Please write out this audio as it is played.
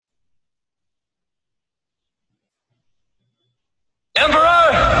Emperor,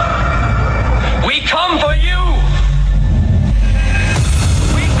 we come for you!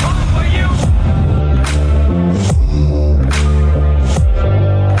 We come for you!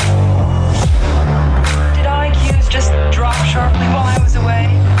 Did IQs just drop sharply while I was away?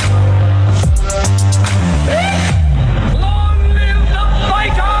 Long live the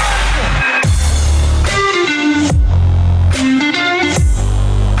fighters!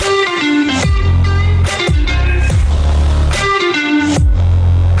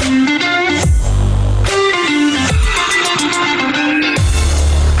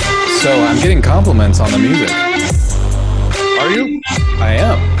 So I'm getting compliments on the music. Are you? I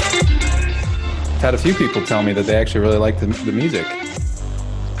am. I've had a few people tell me that they actually really like the music.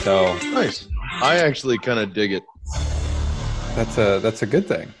 So Nice. I actually kind of dig it, that's a good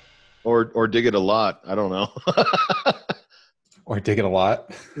thing. or dig it a lot. I don't know. Or dig it a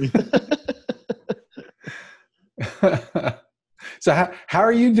lot. So how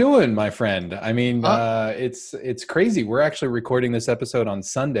are you doing, my friend? I mean, it's crazy. We're actually recording this episode on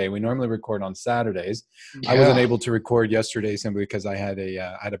Sunday. We normally record on Saturdays. I wasn't able to record yesterday simply because I had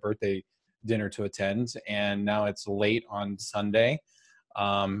a birthday dinner to attend, and now it's late on Sunday.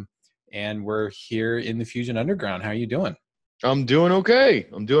 And we're here in the Fusion Underground. How are you doing? I'm doing okay.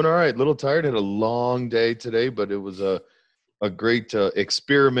 I'm doing all right. A little tired. Had a long day today, but it was a great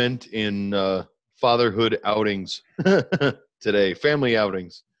experiment in fatherhood outings today, family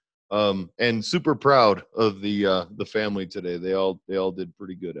outings, and super proud of the family today. They all did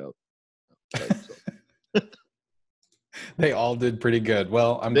pretty good outside. So. They all did pretty good.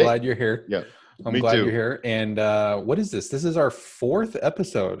 Well, I'm glad you're here. Yeah, I'm me glad too. you're here. And what is this? This is our fourth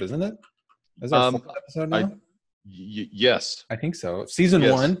episode, isn't it? Is our fourth episode now? Yes. I think so. Season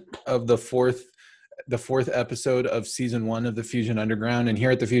Yes. 1 of the fourth episode of season 1 of the Fusion Underground. And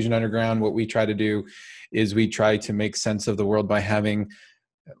here at the Fusion Underground, what we try to do is we try to make sense of the world by having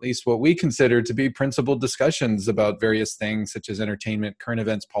at least what we consider to be principled discussions about various things such as entertainment, current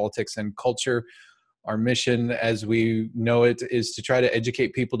events, politics, and culture. Our mission, as we know it, is to try to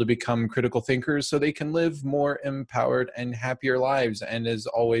educate people to become critical thinkers so they can live more empowered and happier lives. And as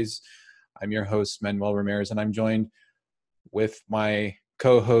always, I'm your host, Manuel Ramirez, and I'm joined with my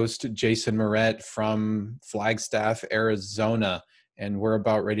co-host, Jason Moret from Flagstaff, Arizona. And we're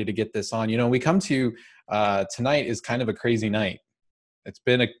about ready to get this on. You know, we come to tonight is kind of a crazy night. It's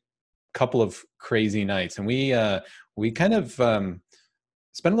been a couple of crazy nights, and we kind of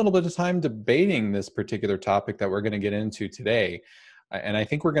spend a little bit of time debating this particular topic that we're going to get into today. And I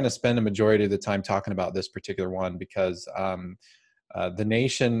think we're going to spend a majority of the time talking about this particular one because the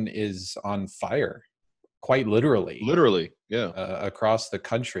nation is on fire, quite literally. Literally, yeah. Across the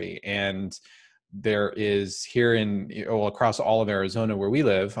country. And there is here across all of Arizona where we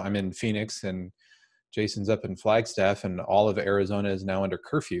live. I'm in Phoenix and Jason's up in Flagstaff, and all of Arizona is now under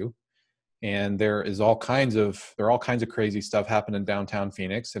curfew. And there are all kinds of crazy stuff happening in downtown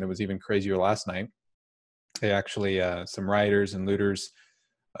Phoenix. And it was even crazier last night. They actually, some rioters and looters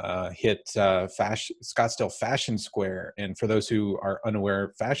hit Scottsdale Fashion Square. And for those who are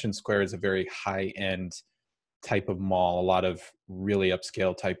unaware, Fashion Square is a very high-end type of mall, a lot of really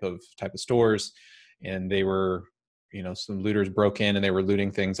upscale type of stores. And they were, some looters broke in and they were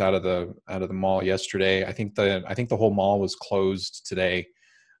looting things out of the mall yesterday. I think the whole mall was closed today.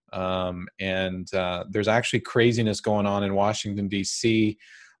 And there's actually craziness going on in Washington, D.C.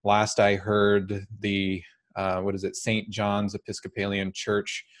 Last I heard, the St. John's Episcopalian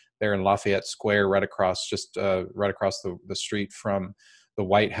Church there in Lafayette Square, right across the street from the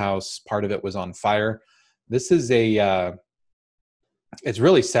White House, part of it was on fire. This is it's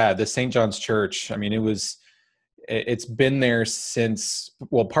really sad. This St. John's Church, I mean, it's been there since,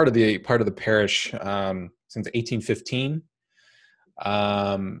 well, part of the parish since 1815.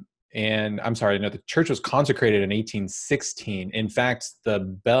 And I'm sorry, no, the church was consecrated in 1816. In fact, the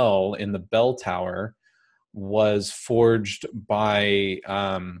bell in the bell tower was forged by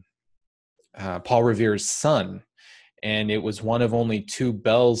Paul Revere's son, and it was one of only 2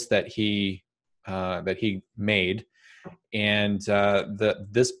 bells that he made. And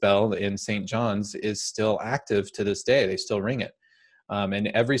this bell in St. John's is still active to this day. They still ring it, and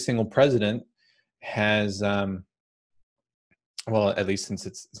every single president has. Well, at least since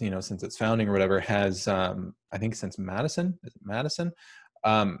its founding or whatever, has I think since Madison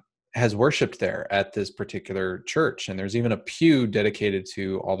has worshipped there at this particular church, and there's even a pew dedicated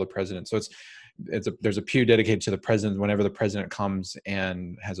to all the presidents. So there's a pew dedicated to the president. Whenever the president comes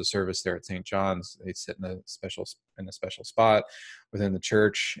and has a service there at St. John's, they sit in a special spot within the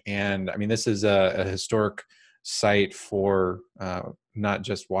church. And I mean, this is a historic site for not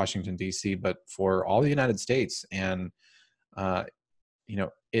just Washington, D.C., but for all the United States. And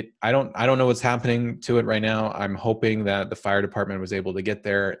I don't know what's happening to it right now. I'm hoping that the fire department was able to get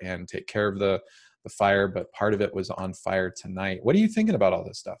there and take care of the fire, but part of it was on fire tonight. What are you thinking about all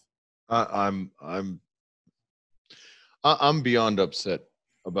this stuff? I'm beyond upset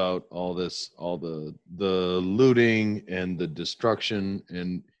about all this, all the looting and the destruction.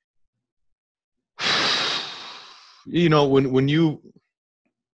 And when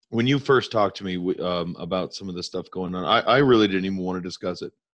you first talked to me about some of the stuff going on, I really didn't even want to discuss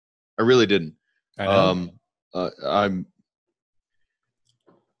it. I really didn't. I know.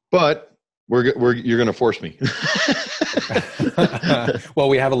 But you're going to force me. Well,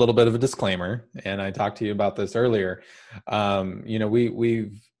 we have a little bit of a disclaimer, and I talked to you about this earlier.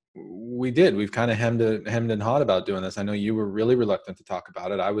 We've kind of hemmed and hawed about doing this. I know you were really reluctant to talk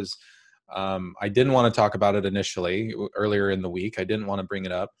about it. I didn't want to talk about it initially earlier in the week. I didn't want to bring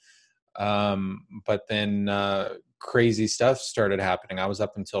it up. But then crazy stuff started happening. I was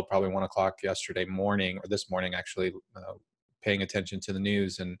up until probably 1 o'clock yesterday morning, or this morning actually, paying attention to the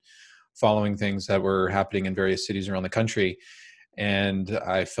news and following things that were happening in various cities around the country. And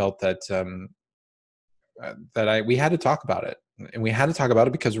I felt that we had to talk about it. And we had to talk about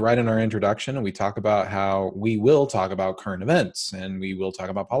it because right in our introduction, and we talk about how we will talk about current events and we will talk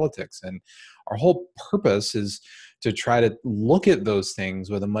about politics. And our whole purpose is to try to look at those things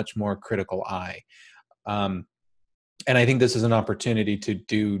with a much more critical eye. And I think this is an opportunity to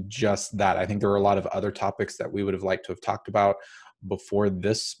do just that. I think there are a lot of other topics that we would have liked to have talked about before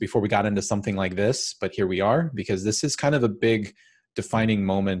we got into something like this, but here we are, because this is kind of a big defining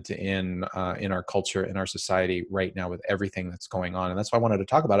moment in our culture, in our society right now, with everything that's going on. And that's why I wanted to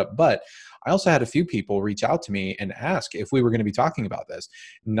talk about it. But I also had a few people reach out to me and ask if we were going to be talking about this,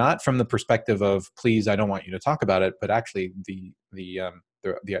 not from the perspective of, please, I don't want you to talk about it, but actually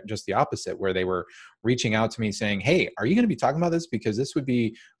just the opposite, where they were reaching out to me saying, hey, are you going to be talking about this? Because this would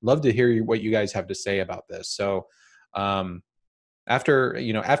be, love to hear what you guys have to say about this. So, after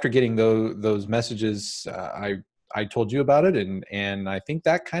getting those messages, I told you about it, and I think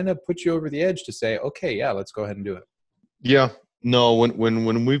that kind of put you over the edge to say, okay, yeah, let's go ahead and do it. Yeah, no,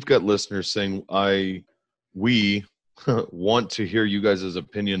 when we've got listeners saying we want to hear you guys'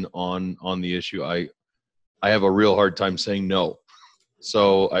 opinion on the issue, I have a real hard time saying no.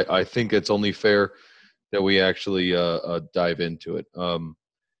 So I think it's only fair that we actually dive into it. And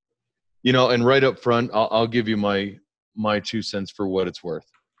right up front, I'll give you my 2 cents for what it's worth,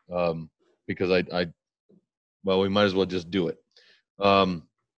 because we might as well just do it.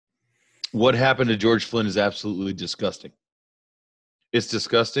 What happened to George Flynn is absolutely disgusting. It's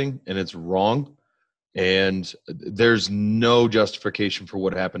disgusting and it's wrong, and there's no justification for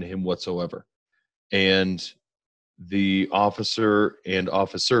what happened to him whatsoever. And the officer and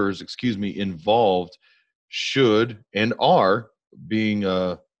officers, involved should and are being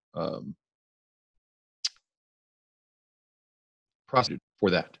prosecuted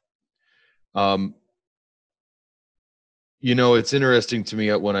for that. It's interesting to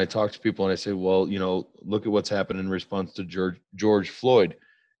me when I talk to people and I say, well, look at what's happened in response to George Floyd.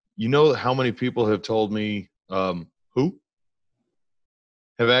 You know how many people have told me, who?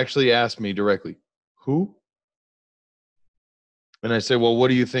 Have actually asked me directly, who? And I say, well, what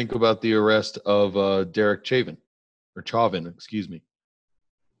do you think about the arrest of Derek Chauvin?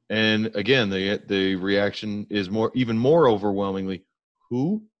 And again, the reaction is even more overwhelmingly,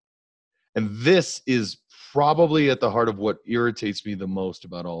 who? And this is probably at the heart of what irritates me the most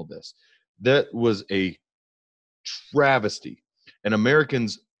about all this. That was a travesty. And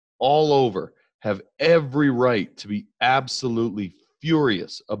Americans all over have every right to be absolutely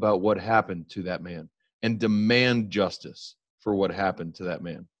furious about what happened to that man and demand justice for what happened to that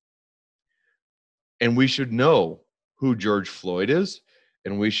man. And we should know who George Floyd is,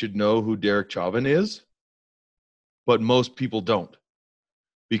 and we should know who Derek Chauvin is, but most people don't,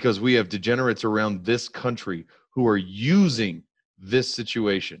 because we have degenerates around this country who are using this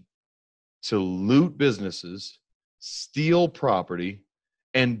situation to loot businesses, steal property,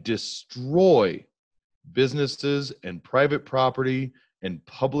 and destroy businesses and private property and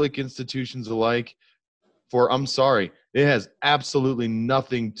public institutions alike. I'm sorry, it has absolutely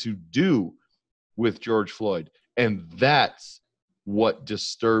nothing to do with George Floyd. And that's what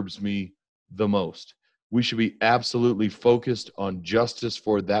disturbs me the most. We should be absolutely focused on justice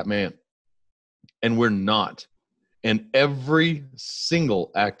for that man. And we're not. And every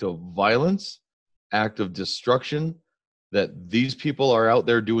single act of violence, act of destruction that these people are out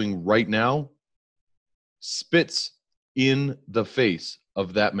there doing right now spits in the face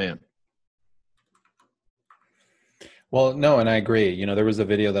of that man. Well, no, and I agree. There was a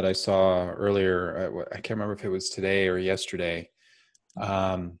video that I saw earlier. I can't remember if it was today or yesterday,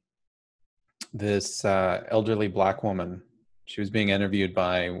 Um, this elderly Black woman, she was being interviewed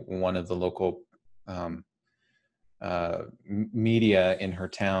by one of the local media in her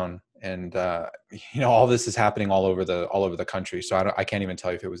town, and all this is happening all over the country. So I can't even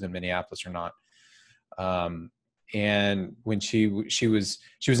tell you if it was in Minneapolis or not. And when she was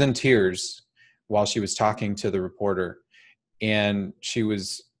in tears while she was talking to the reporter, and she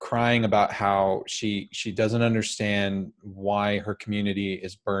was crying about how she doesn't understand why her community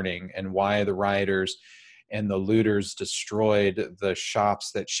is burning and why the rioters and the looters destroyed the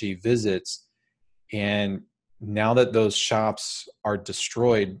shops that she visits. And now that those shops are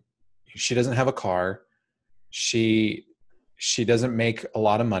destroyed, she doesn't have a car. She doesn't make a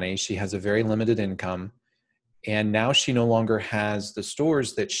lot of money. She has a very limited income. And now she no longer has the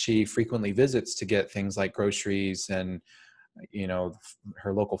stores that she frequently visits to get things like groceries and,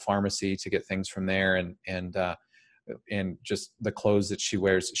 her local pharmacy to get things from there, and just the clothes that she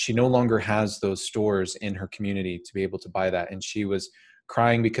wears. She no longer has those stores in her community to be able to buy that. And she was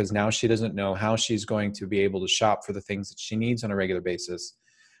crying because now she doesn't know how she's going to be able to shop for the things that she needs on a regular basis,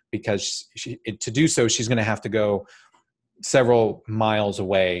 because to do so, she's going to have to go several miles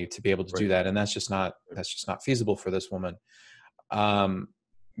away to be able to do that. And that's just not feasible for this woman.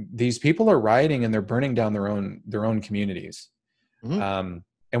 These people are rioting and they're burning down their own communities. Mm-hmm.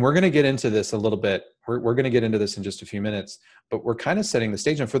 And we're going to get into this a little bit. We're going to get into this in just a few minutes, but we're kind of setting the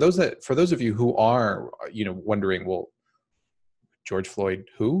stage. And for those of you who are, wondering, well, George Floyd,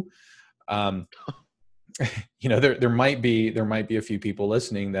 who, there might be a few people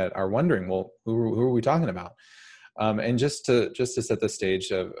listening that are wondering, well, who are we talking about? And just to set the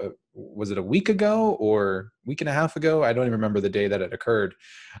stage, was it a week ago or week and a half ago? I don't even remember the day that it occurred.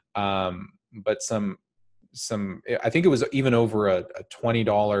 But I think it was even over a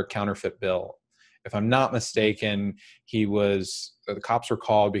 $20 counterfeit bill. If I'm not mistaken, the cops were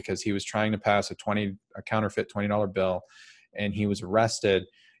called because he was trying to pass a counterfeit $20 bill, and he was arrested.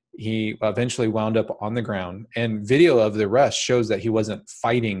 He eventually wound up on the ground, and video of the arrest shows that he wasn't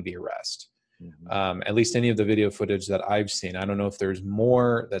fighting the arrest. At least any of the video footage that I've seen. I don't know if there's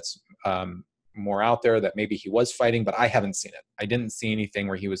more that's more out there that maybe he was fighting, but I haven't seen it. I didn't see anything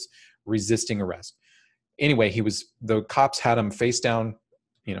where he was resisting arrest. Anyway, the cops had him face down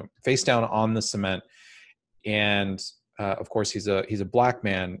on the cement. And of course he's a Black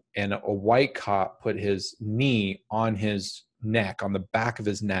man, and a white cop put his knee on his neck, on the back of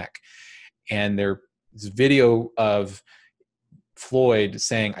his neck. And there's video of Floyd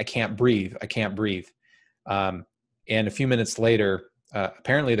saying, I can't breathe. And a few minutes later,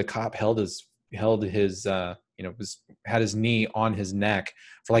 apparently the cop had his knee on his neck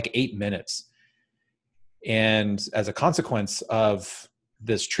for like 8 minutes. And as a consequence of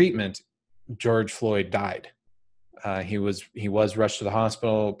this treatment, George Floyd died. He was rushed to the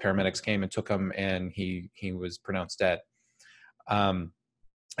hospital. Paramedics came and took him, and he was pronounced dead. And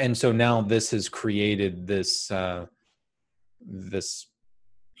so now this has created this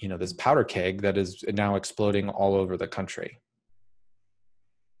powder keg that is now exploding all over the country.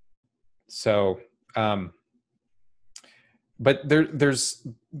 So, but there's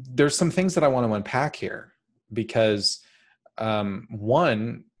some things that I want to unpack here, because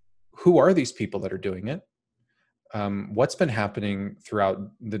one, who are these people that are doing it? What's been happening throughout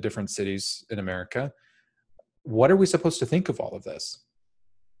the different cities in America? What are we supposed to think of all of this?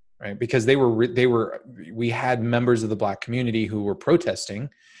 Right? Because we had members of the Black community who were protesting,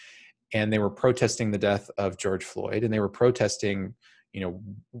 and they were protesting the death of George Floyd, and they were protesting,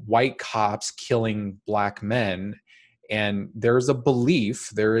 white cops killing Black men. And there is a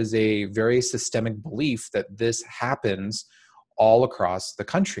very systemic belief that this happens all across the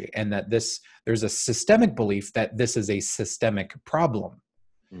country, and that there's a systemic belief that this is a systemic problem.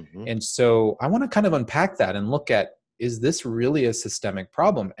 Mm-hmm. And so I want to kind of unpack that and look at, is this really a systemic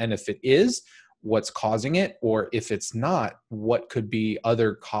problem? And if it is, what's causing it? Or if it's not, what could be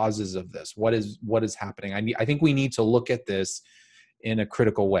other causes of this? What is happening? I think we need to look at this in a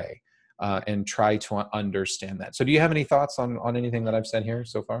critical way and try to understand that. So do you have any thoughts on anything that I've said here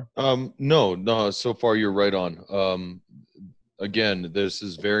so far? No, so far you're right on. Again, this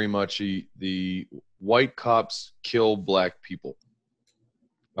is very much the white cops kill Black people.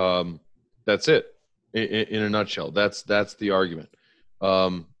 That's it. In a nutshell, that's the argument.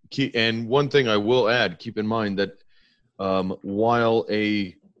 And one thing I will add, keep in mind that while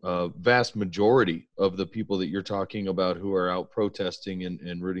a vast majority of the people that you're talking about who are out protesting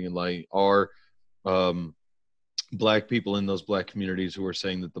and rooting and lying are Black people in those Black communities who are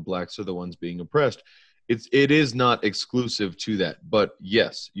saying that the Blacks are the ones being oppressed, it is not exclusive to that. But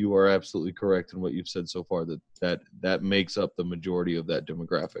yes, you are absolutely correct in what you've said so far, that makes up the majority of that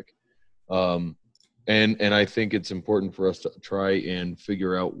demographic. And I think it's important for us to try and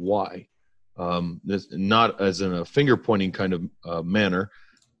figure out why. This not as in a finger pointing kind of manner,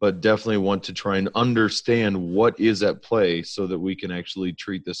 but definitely want to try and understand what is at play so that we can actually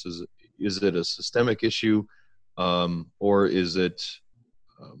treat this as, is it a systemic issue, or is it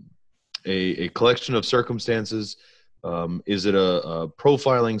a collection of circumstances? Is it a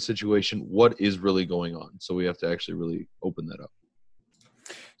profiling situation? What is really going on? So we have to actually really open that up.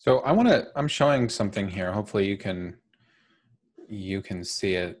 So I'm showing something here. Hopefully you can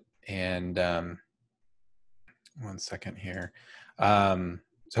see it. And one second here. So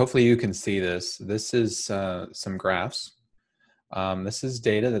hopefully you can see this. This is some graphs. This is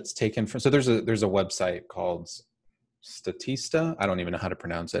data that's taken from, so there's a website called Statista. I don't even know how to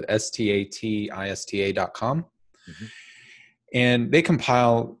pronounce it. statista.com. Mm-hmm. And they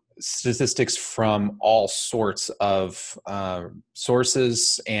compile statistics from all sorts of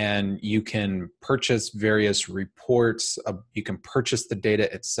sources, and you can purchase various reports. You can purchase the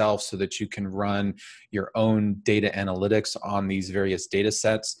data itself so that you can run your own data analytics on these various data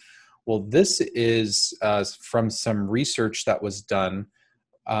sets. Well, this is from some research that was done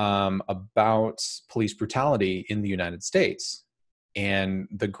about police brutality in the United States. And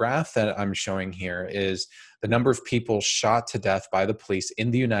the graph that I'm showing here is the number of people shot to death by the police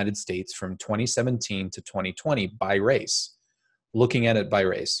in the United States from 2017 to 2020 by race, looking at it by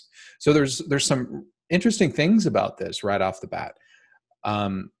race. So there's some interesting things about this right off the bat.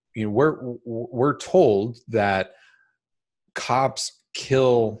 We're told that cops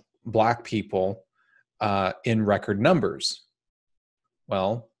kill Black people in record numbers.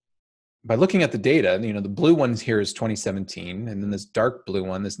 Well, by looking at the data, the blue one here is 2017, and then this dark blue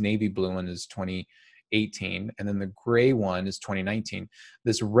one, this navy blue one is 2018, and then the gray one is 2019.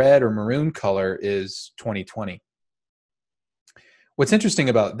 This red or maroon color is 2020. What's interesting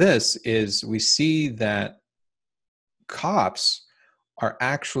about this is we see that cops are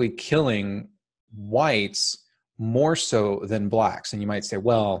actually killing whites more so than Blacks. And you might say,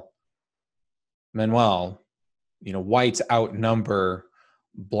 well, Manuel, whites outnumber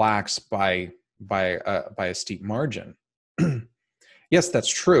Blacks by a steep margin. Yes, that's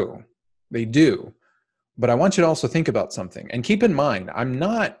true. They do. But I want you to also think about something. And keep in mind, I'm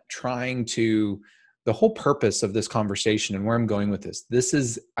not trying to, the whole purpose of this conversation and where I'm going with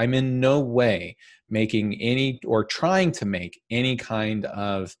this, I'm in no way making any or trying to make any kind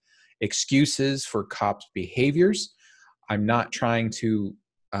of excuses for cops' behaviors. I'm not trying to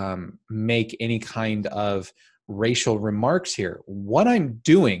make any kind of racial remarks here. What I'm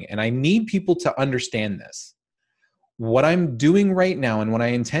doing, and I need people to understand this, what I'm doing right now and what I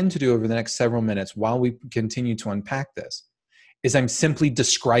intend to do over the next several minutes while we continue to unpack this is I'm simply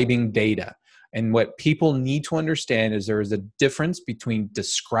describing data. And what people need to understand is there is a difference between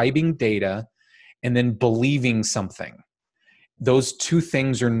describing data and then believing something. Those two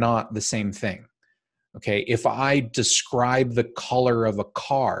things are not the same thing. Okay, if I describe the color of a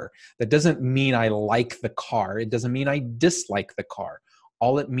car, that doesn't mean I like the car. It doesn't mean I dislike the car.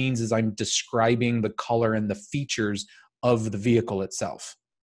 All it means is I'm describing the color and the features of the vehicle itself.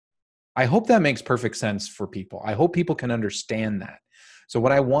 I hope that makes perfect sense for people. I hope people can understand that. So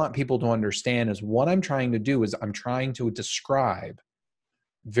what I want people to understand is what I'm trying to do is I'm trying to describe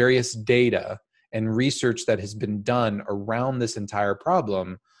various data and research that has been done around this entire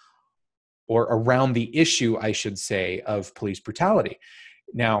problem, or around the issue, I should say, of police brutality.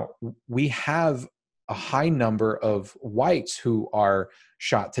 Now, we have a high number of whites who are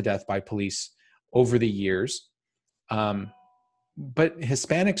shot to death by police over the years, but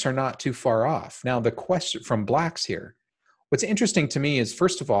Hispanics are not too far off. Now, the question from Blacks here, what's interesting to me is,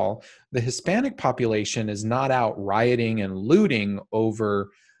 first of all, the Hispanic population is not out rioting and looting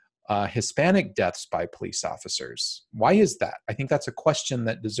over Hispanic deaths by police officers. Why is that? I think that's a question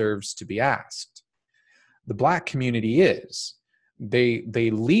that deserves to be asked. The Black community is. They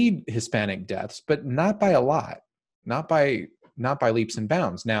lead Hispanic deaths, but not by a lot, not by leaps and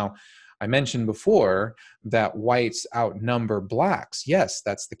bounds. Now, I mentioned before that whites outnumber Blacks. Yes,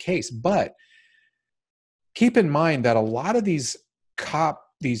 that's the case, but keep in mind that a lot of these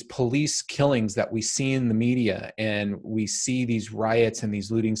police killings that we see in the media and we see these riots and these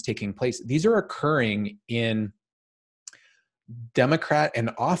lootings taking place, these are occurring in Democrat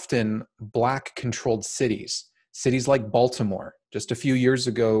and often Black controlled cities like Baltimore. Just a few years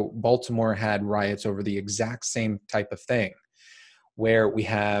ago, Baltimore had riots over the exact same type of thing, where we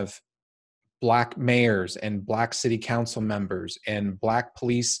have Black mayors and Black city council members and Black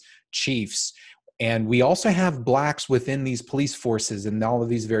police chiefs And we also have blacks within these police forces in all of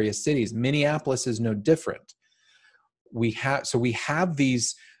these various cities. Minneapolis is no different. We have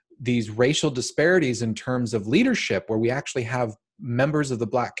these racial disparities in terms of leadership, where we actually have members of the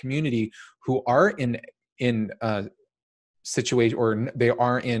Black community who are in situation, or they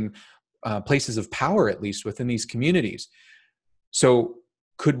are in places of power, at least within these communities. So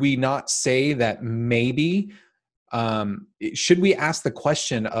could we not say that maybe, should we ask the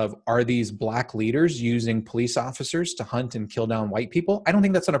question of, are these Black leaders using police officers to hunt and kill down white people? I don't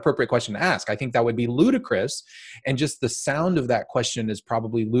think that's an appropriate question to ask. I think that would be ludicrous. And just the sound of that question is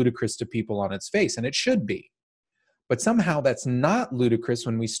probably ludicrous to people on its face, and it should be. But somehow that's not ludicrous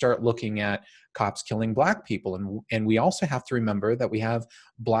when we start looking at cops killing Black people. And we also have to remember that we have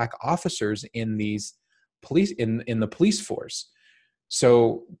Black officers in these police, in the police force.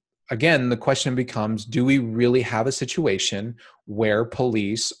 So again, the question becomes, do we really have a situation where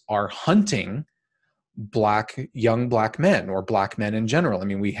police are hunting young Black men, or Black men in general? I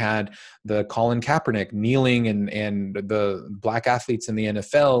mean, we had the Colin Kaepernick kneeling, and the Black athletes in the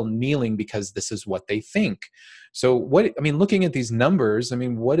NFL kneeling because this is what they think. So looking at these numbers, I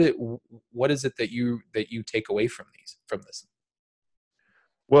mean, what is it that you take away from this?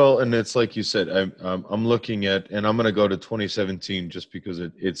 Well, and it's like you said, I'm looking at, and I'm going to go to 2017 just because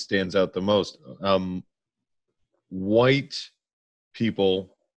it stands out the most. White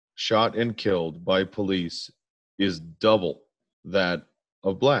people shot and killed by police is double that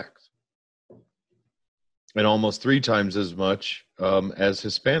of Blacks, and almost 3 times as much as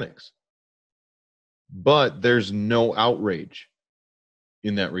Hispanics. But there's no outrage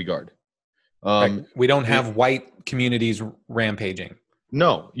in that regard. We don't have white communities rampaging.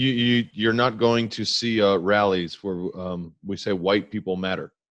 No, you're not going to see rallies where we say white people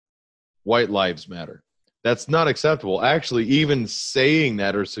matter, white lives matter. That's not acceptable. Actually, even saying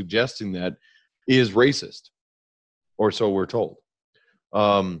that or suggesting that is racist, or so we're told.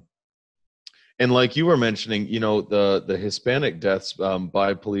 And like you were mentioning, the Hispanic deaths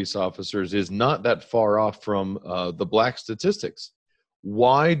by police officers is not that far off from the Black statistics.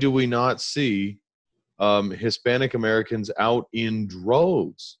 Why do we not see Hispanic Americans out in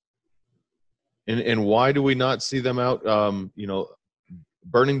droves? And why do we not see them out,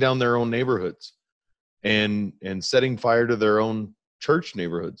 burning down their own neighborhoods and setting fire to their own church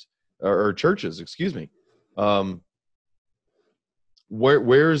neighborhoods or churches, excuse me?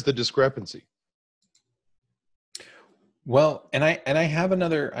 Where is the discrepancy? Well, and I have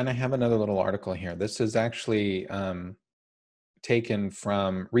another little article here. This is actually taken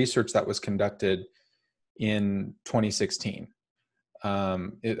from research that was conducted in 2016.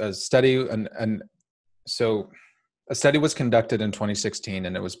 A study was conducted in 2016,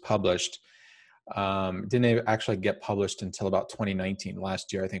 and it was published. Didn't actually get published until about 2019,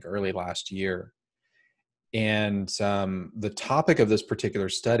 last year, I think early last year. And the topic of this particular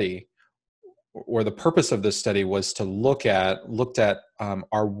study, or the purpose of this study, was to looked at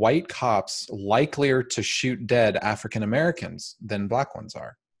are white cops likelier to shoot dead African Americans than Black ones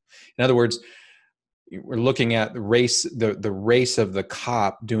are? In other words, we're looking at the race of the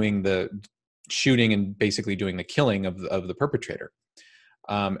cop doing the shooting and basically doing the killing of the perpetrator.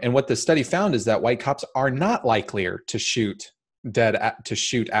 And what the study found is that white cops are not likelier to shoot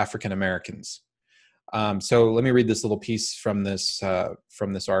African Americans. So let me read this little piece from this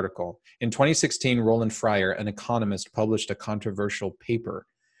article. In 2016, Roland Fryer, an economist, published a controversial paper.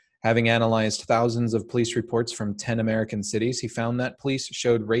 Having analyzed thousands of police reports from 10 American cities, he found that police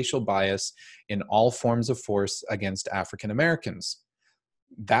showed racial bias in all forms of force against African Americans.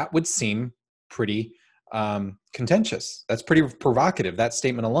 That would seem pretty contentious. That's pretty provocative, that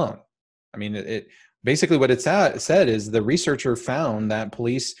statement alone. I mean, it basically what it said is the researcher found that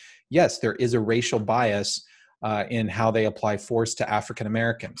police, yes, there is a racial bias in how they apply force to African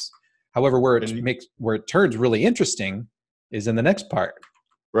Americans. However, where it turns really interesting is in the next part.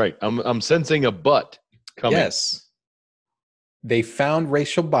 Right. I'm sensing a but coming. Yes. They found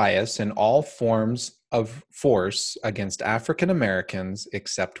racial bias in all forms of force against African Americans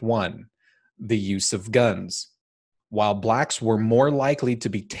except one, the use of guns. While Blacks were more likely to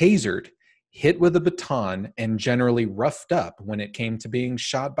be tasered, hit with a baton, and generally roughed up when it came to being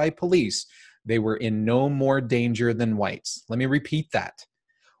shot by police, they were in no more danger than whites. Let me repeat that.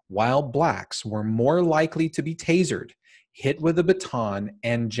 While Blacks were more likely to be tasered, hit with a baton,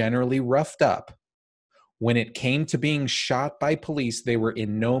 and generally roughed up, when it came to being shot by police, they were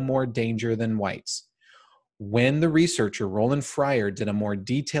in no more danger than whites. When the researcher, Roland Fryer, did a more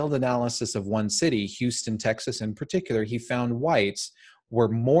detailed analysis of one city, Houston, Texas in particular, he found whites were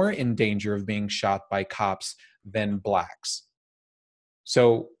more in danger of being shot by cops than Blacks.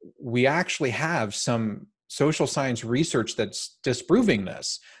 So we actually have some social science research that's disproving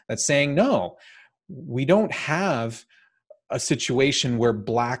this, that's saying, no, we don't have a situation where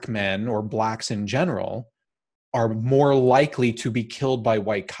black men or blacks in general are more likely to be killed by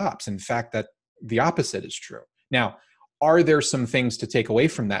white cops. In fact, that the opposite is true. Now, are there some things to take away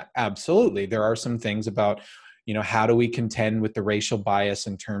from that? Absolutely. There are some things about, how do we contend with the racial bias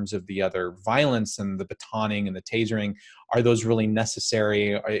in terms of the other violence and the batoning and the tasering? Are those really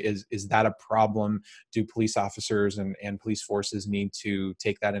necessary? Is that a problem? Do police officers and police forces need to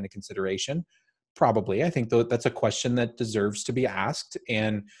take that into consideration? Probably. I think that's a question that deserves to be asked,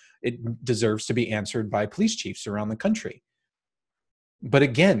 and it deserves to be answered by police chiefs around the country. But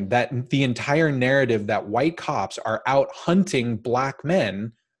again, that the entire narrative that white cops are out hunting black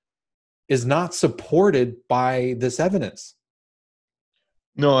men is not supported by this evidence.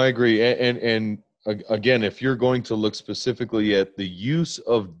 No, I agree. And again, if you're going to look specifically at the use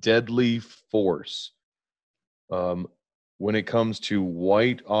of deadly force, when it comes to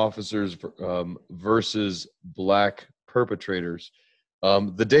white officers versus black perpetrators,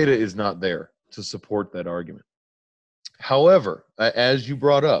 the data is not there to support that argument. However, as you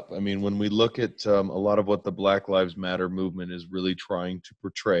brought up, I mean, when we look at a lot of what the Black Lives Matter movement is really trying to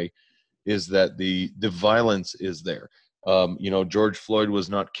portray, is that the violence is there. George Floyd was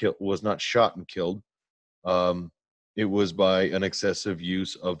not shot and killed. It was by an excessive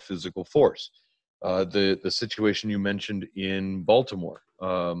use of physical force. The situation you mentioned in Baltimore,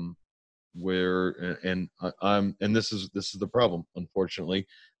 where and this is the problem, unfortunately,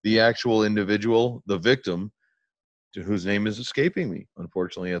 the actual individual, the victim, whose name is escaping me,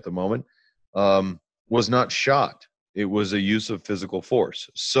 unfortunately, at the moment, was not shot. It was a use of physical force.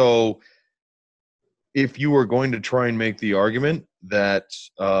 So if you were going to try and make the argument that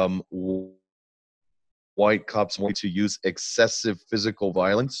white cops want to use excessive physical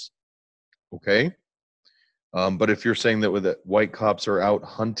violence, okay. But if you're saying that white cops are out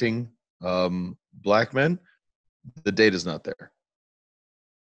hunting black men, the data's not there.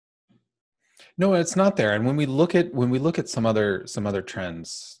 No, it's not there. And when we look at some other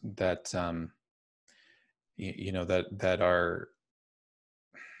trends that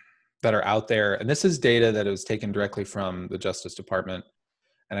that are out there, and this is data that was taken directly from the Justice Department.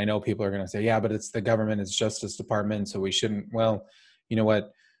 And I know people are going to say, yeah, but it's the government, it's Justice Department, so we shouldn't. Well, you know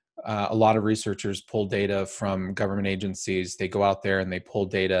what? A lot of researchers pull data from government agencies. They go out there and they pull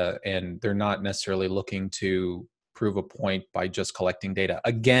data, and they're not necessarily looking to prove a point by just collecting data.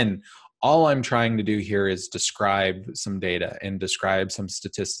 Again, all I'm trying to do here is describe some data and describe some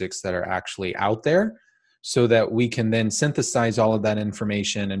statistics that are actually out there, so that we can then synthesize all of that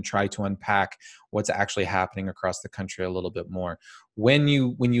information and try to unpack what's actually happening across the country a little bit more. When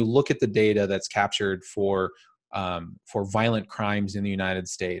you look at the data that's captured for violent crimes in the United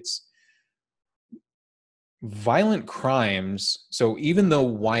States, violent crimes, so even though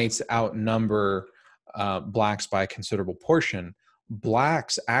whites outnumber blacks by a considerable portion,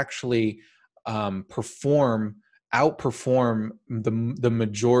 blacks actually outperform the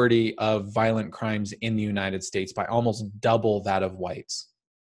majority of violent crimes in the United States by almost double that of whites.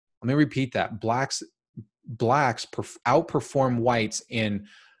 Let me repeat that. Blacks outperform whites in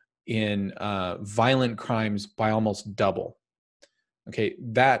violent crimes by almost double. Okay,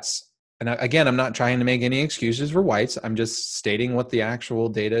 and again, I'm not trying to make any excuses for whites. I'm just stating what the actual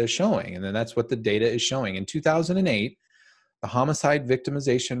data is showing. And then that's what the data is showing. In 2008, the homicide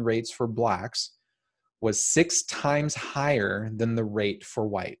victimization rates for blacks was 6 times higher than the rate for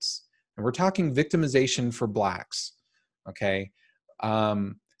whites. And we're talking victimization for blacks, okay?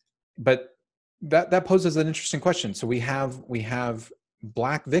 But that poses an interesting question. So we have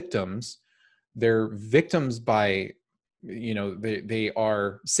black victims. They're victims by, they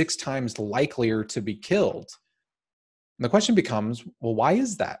are 6 times likelier to be killed. And the question becomes, well, why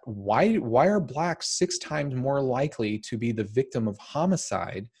is that? Why are blacks 6 times more likely to be the victim of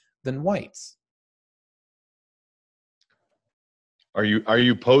homicide than whites? Are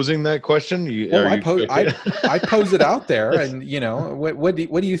you posing that question? I pose it out there, and what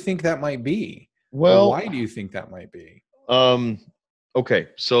do you think that might be? Well, why do you think that might be? Okay,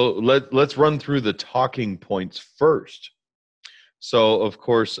 so let's run through the talking points first. So, of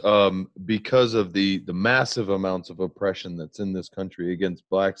course, because of the massive amounts of oppression that's in this country against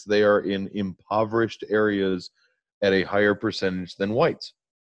blacks, they are in impoverished areas at a higher percentage than whites.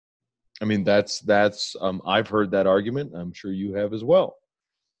 I mean, that's I've heard that argument. I'm sure you have as well.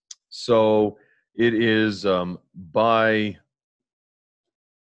 So it is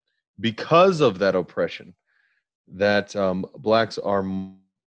because of that oppression that blacks are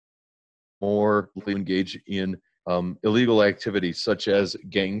more engaged in illegal activities such as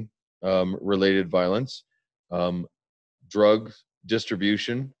gang related violence, drug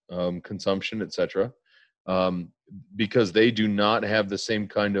distribution, consumption, etc., because they do not have the same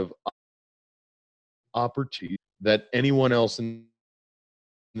kind of opportunity that anyone else in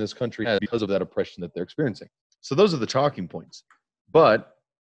this country has because of that oppression that they're experiencing. So those are the talking points. But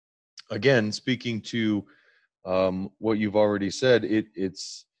again, speaking to what you've already said,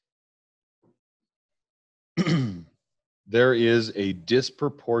 it's there is a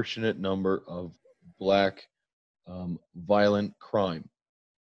disproportionate number of Black violent crime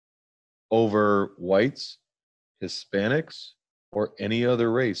over whites, Hispanics, or any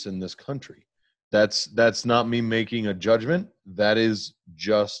other race in this country. That's not me making a judgment. That is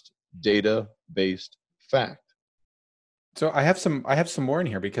just data-based fact. So I have some more in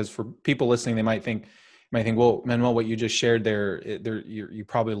here, because for people listening, they might think, well, Manuel, what you just shared there, you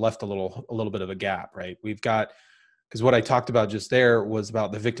probably left a little bit of a gap, right? We've got, because what I talked about just there was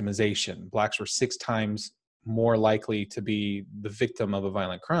about the victimization. Blacks were 6 times more likely to be the victim of a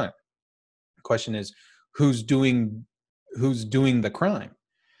violent crime. The question is, who's doing the crime?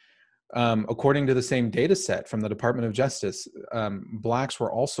 According to the same data set from the Department of Justice, Blacks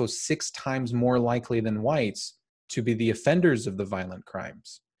were also 6 times more likely than whites to be the offenders of the violent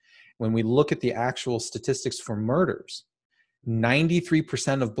crimes. When we look at the actual statistics for murders,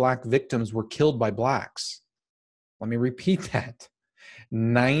 93% of Black victims were killed by Blacks. Let me repeat that.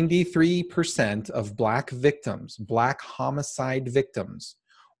 93% of Black victims, Black homicide victims,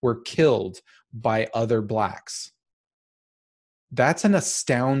 were killed by other Blacks. That's an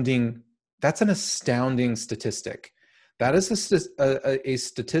astounding statistic. That is a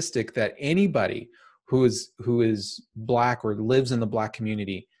statistic that anybody who is Black or lives in the Black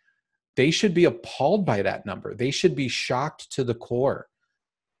community, they should be appalled by that number. They should be shocked to the core.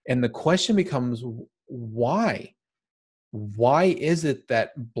 And the question becomes, why? Why is it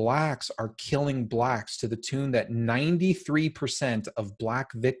that Blacks are killing Blacks to the tune that 93% of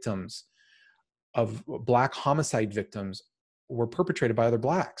Black victims, of Black homicide victims, were perpetrated by other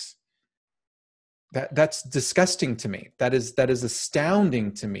Blacks? That's disgusting to me. That is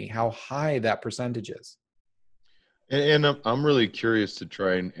astounding to me how high that percentage is. And I'm really curious to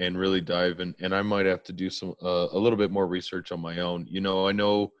try and really dive in, and I might have to do some a little bit more research on my own. You know, I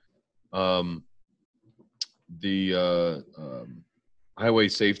know the Highway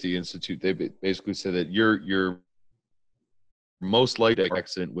Safety Institute, they basically said that you're most likely to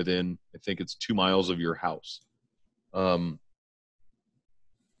accident within, I think it's 2 miles of your house. I'm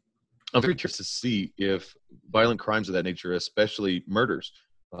very curious to see if violent crimes of that nature, especially murders,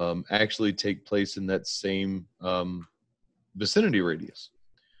 actually take place in that same vicinity radius.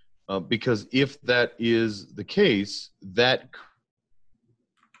 Because if that is the case, that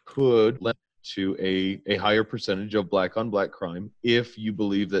could lead to a higher percentage of Black on Black crime if you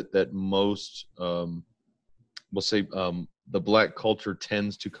believe that most, we'll say, the Black culture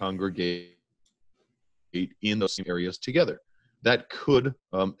tends to congregate in those same areas together. That could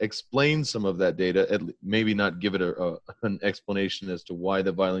explain some of that data, maybe not give it an explanation as to why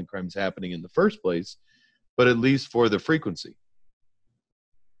the violent crime is happening in the first place, but at least for the frequency.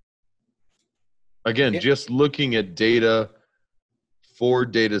 Again, just looking at data for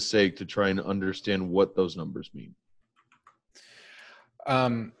data's sake to try and understand what those numbers mean.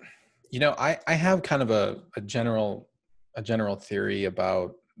 You know, I have kind of a general theory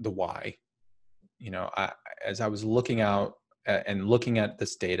about the why. You know, as I was looking out and looking at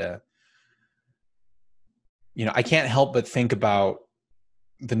this data, you know, I can't help but think about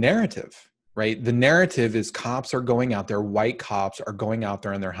the narrative, right? The narrative is cops are going out there, white cops are going out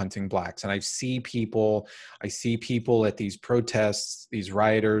there and they're hunting Blacks. And I see people at these protests, these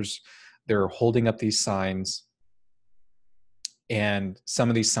rioters, they're holding up these signs. And some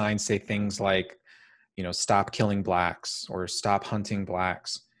of these signs say things like, you know, stop killing Blacks or stop hunting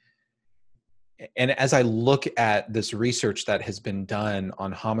Blacks. And as I look at this research that has been done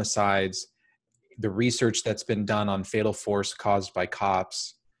on homicides, the research that's been done on fatal force caused by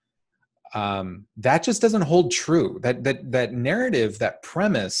cops, that just doesn't hold true. That narrative, that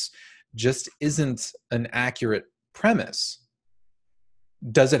premise just isn't an accurate premise.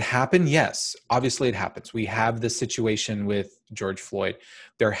 Does it happen? Yes, obviously it happens. We have this situation with George Floyd.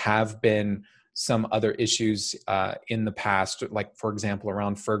 There have been some other issues in the past, like, for example,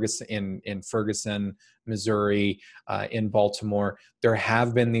 around Ferguson, in Ferguson, Missouri, in Baltimore. There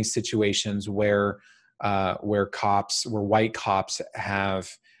have been these situations where white cops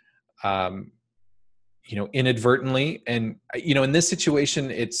have, you know, inadvertently, and, you know, in this situation,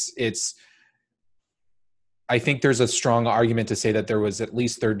 it's I think there's a strong argument to say that there was at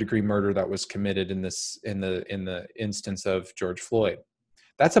least third degree murder that was committed in the instance of George Floyd.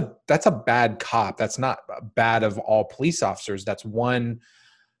 That's a bad cop. That's not bad of all police officers. That's one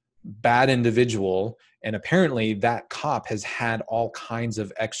bad individual. And apparently that cop has had all kinds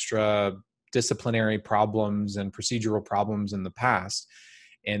of extra disciplinary problems and procedural problems in the past.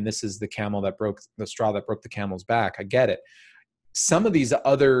 And this is the straw that broke the camel's back. I get it. Some of these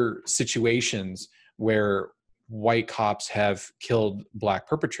other situations where white cops have killed black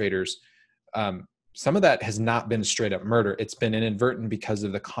perpetrators, some of that has not been straight up murder. It's been inadvertent because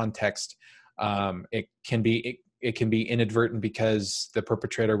of the context. It can be inadvertent because the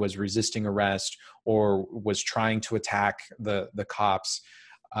perpetrator was resisting arrest or was trying to attack the cops.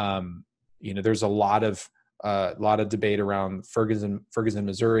 There's a lot of debate around Ferguson,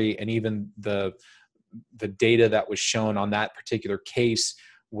 Missouri, and even the data that was shown on that particular case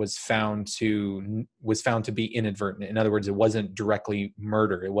was found to be inadvertent. In other words, it wasn't directly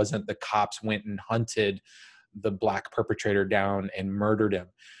murder. It wasn't the cops went and hunted the black perpetrator down and murdered him.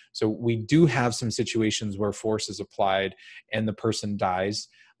 So we do have some situations where force is applied and the person dies,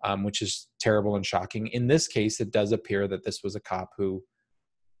 which is terrible and shocking. In this case, it does appear that this was a cop who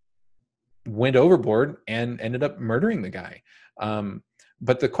went overboard and ended up murdering the guy.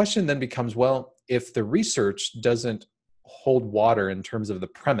 But the question then becomes, well, if the research doesn't hold water in terms of the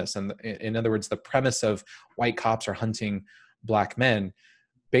premise, and in other words, the premise of white cops are hunting black men,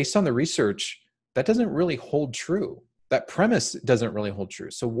 based on the research, that doesn't really hold true. That premise doesn't really hold true.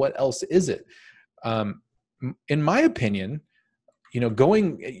 So what else is it? In my opinion,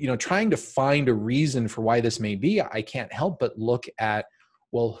 trying to find a reason for why this may be, I can't help but look at,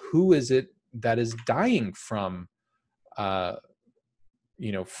 well, who is it that is dying from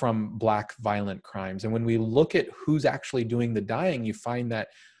black violent crimes? And when we look at who's actually doing the dying, you find that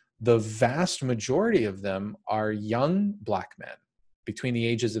the vast majority of them are young black men between the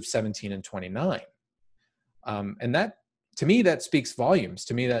ages of 17 and 29. And that, to me, that speaks volumes.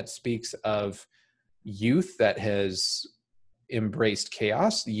 To me, that speaks of youth that has embraced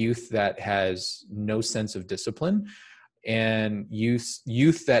chaos, youth that has no sense of discipline, and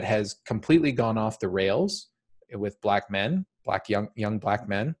youth that has completely gone off the rails with young black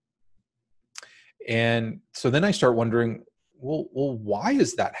men. And so then I start wondering, well, why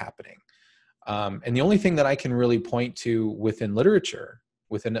is that happening? And the only thing that I can really point to within literature,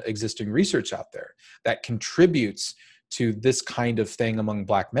 within existing research out there, that contributes to this kind of thing among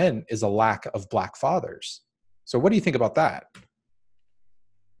black men is a lack of black fathers. So what do you think about that?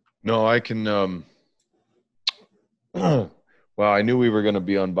 No, I can, well, I knew we were going to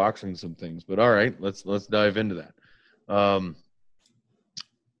be unboxing some things, but all right, let's dive into that.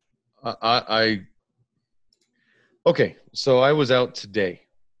 Okay, so I was out today.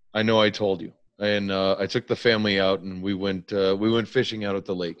 I know I told you, and I took the family out, and we went fishing out at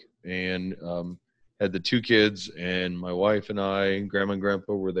the lake, and had the two kids, and my wife and I, and Grandma and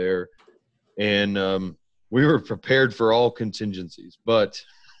Grandpa were there, and we were prepared for all contingencies, but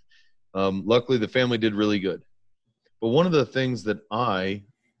luckily the family did really good. But one of the things that I,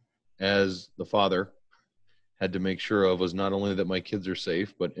 as the father, had to make sure of was not only that my kids are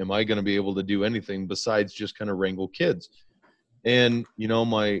safe, but am I going to be able to do anything besides just kind of wrangle kids? And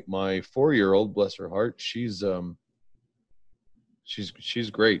my 4-year-old, bless her heart, she's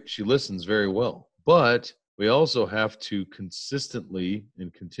great. She listens very well. But we also have to consistently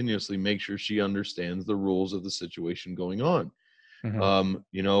and continuously make sure she understands the rules of the situation going on.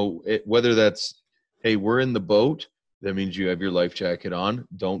 Mm-hmm. Whether that's, hey, we're in the boat, that means you have your life jacket on.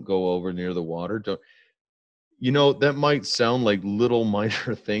 Don't go over near the water. That might sound like little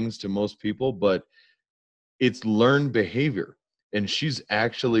minor things to most people, but it's learned behavior. And she's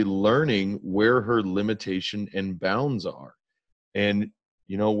actually learning where her limitation and bounds are. And,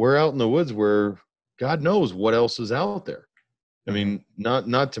 we're out in the woods where God knows what else is out there. I mean,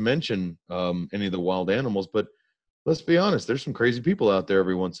 not to mention any of the wild animals, but let's be honest, there's some crazy people out there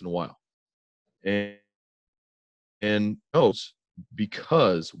every once in a while. And knows,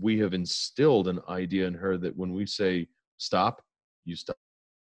 because we have instilled an idea in her that when we say stop, you stop.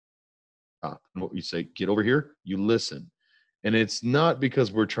 And what we say, get over here, you listen. And it's not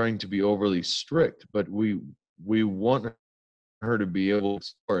because we're trying to be overly strict, but we want her to be able to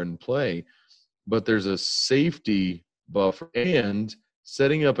explore and play. But there's a safety buffer, and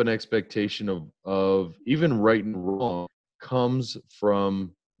setting up an expectation of even right and wrong comes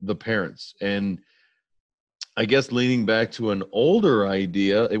from the parents. And I guess leaning back to an older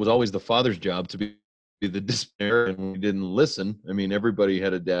idea, it was always the father's job to be the disciplinarian, and we didn't listen. I mean, everybody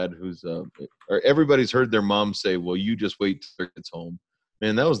had a dad or everybody's heard their mom say, well, you just wait till it gets home.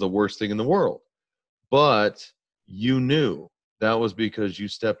 Man, that was the worst thing in the world. but you knew that was because you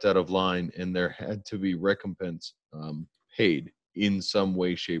stepped out of line, and there had to be recompense paid in some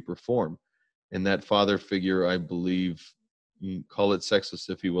way, shape, or form. And that father figure, I believe, you call it sexist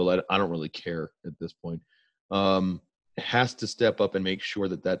if you will, I don't really care at this point, has to step up and make sure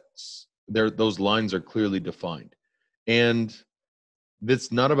that those lines are clearly defined. And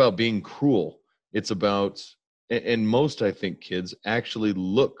it's not about being cruel. It's about, and most, I think, kids actually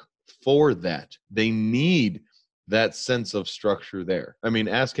look for that. They need that sense of structure there. I mean,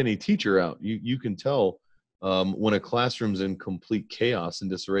 ask any teacher out. You can tell when a classroom's in complete chaos and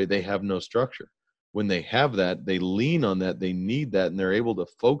disarray, they have no structure. When they have that, they lean on that, they need that, and they're able to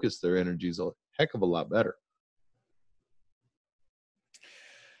focus their energies a heck of a lot better.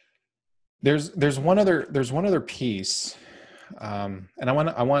 There's one other piece, and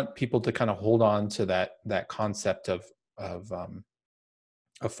I want people to kind of hold on to that concept of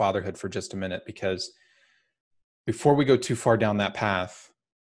fatherhood for just a minute, because before we go too far down that path,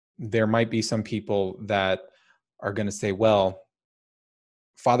 there might be some people that are going to say, well,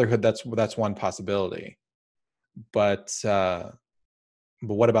 fatherhood, that's one possibility, but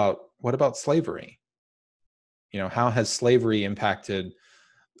what about slavery? How has slavery impacted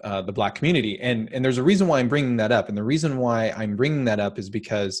the Black community? And there's a reason why I'm bringing that up. And the reason why I'm bringing that up is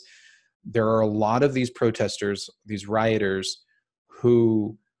because there are a lot of these protesters, these rioters,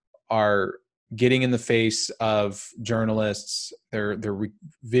 who are getting in the face of journalists. They're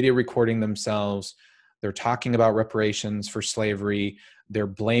video recording themselves. They're talking about reparations for slavery. They're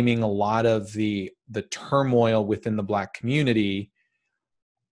blaming a lot of the turmoil within the Black community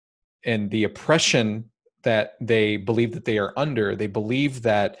and the oppression that they believe that they are under. They believe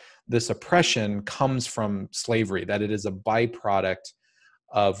that this oppression comes from slavery, that it is a byproduct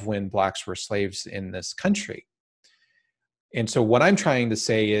of when Blacks were slaves in this country. And so what I'm trying to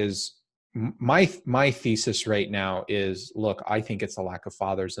say is, my thesis right now is, look, I think it's a lack of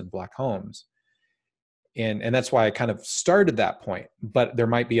fathers in Black homes. And that's why I kind of started that point. But there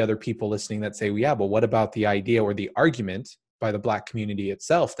might be other people listening that say, well, yeah, but what about the idea or the argument by the Black community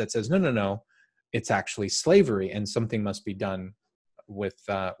itself that says, no, it's actually slavery and something must be done with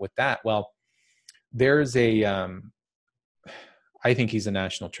that? Well, there's I think he's a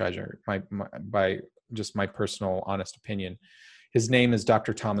national treasure, by just my personal honest opinion. His name is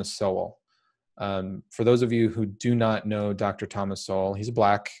Dr. Thomas Sowell. For those of you who do not know Dr. Thomas Sowell, he's a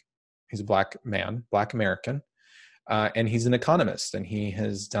Black man, Black American, and he's an economist, and he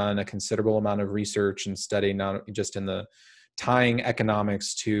has done a considerable amount of research and study, not just in the tying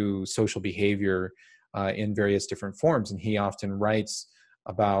economics to social behavior in various different forms. And he often writes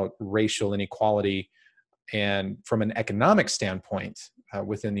about racial inequality and from an economic standpoint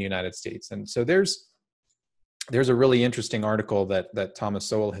within the United States. And so there's a really interesting article that Thomas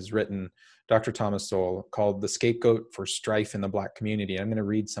Sowell has written, Dr. Thomas Sowell, called "The Scapegoat for Strife in the Black Community." I'm going to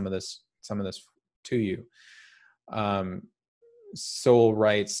read some of this to you. Sowell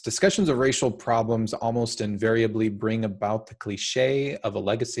writes, discussions of racial problems almost invariably bring about the cliche of a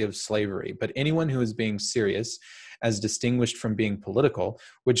legacy of slavery, but anyone who is being serious, as distinguished from being political,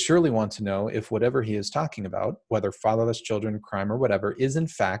 would surely want to know if whatever he is talking about, whether fatherless children, crime, or whatever, is in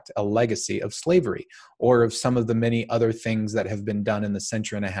fact a legacy of slavery, or of some of the many other things that have been done in the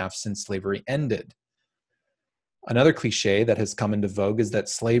century and a half since slavery ended. Another cliche that has come into vogue is that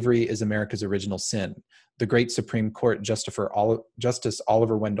slavery is America's original sin. The great Supreme Court Justice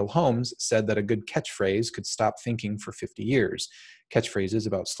Oliver Wendell Holmes said that a good catchphrase could stop thinking for 50 years. Catchphrases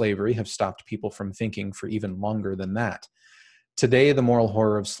about slavery have stopped people from thinking for even longer than that. Today, the moral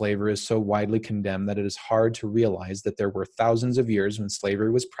horror of slavery is so widely condemned that it is hard to realize that there were thousands of years when slavery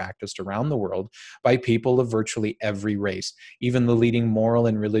was practiced around the world by people of virtually every race. Even the leading moral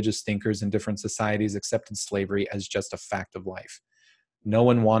and religious thinkers in different societies accepted slavery as just a fact of life. No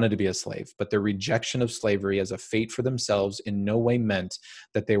one wanted to be a slave, but their rejection of slavery as a fate for themselves in no way meant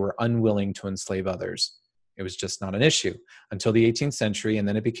that they were unwilling to enslave others. It was just not an issue until the 18th century, and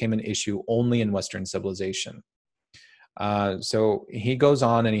then it became an issue only in Western civilization. So he goes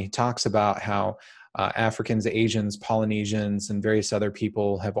on and he talks about how Africans, Asians, Polynesians, and various other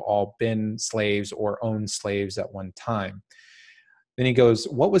people have all been slaves or owned slaves at one time. Then he goes,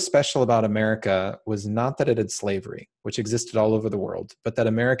 what was special about America was not that it had slavery, which existed all over the world, but that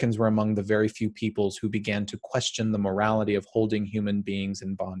Americans were among the very few peoples who began to question the morality of holding human beings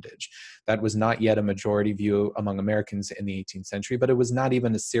in bondage. That was not yet a majority view among Americans in the 18th century, but it was not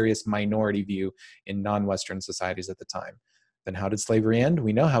even a serious minority view in non-Western societies at the time. Then how did slavery end?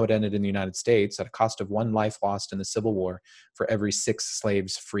 We know how it ended in the United States at a cost of one life lost in the Civil War for every 6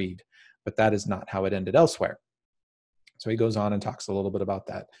 slaves freed. But that is not how it ended elsewhere. So he goes on and talks a little bit about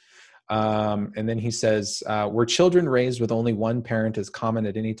that. And then he says, were children raised with only one parent as common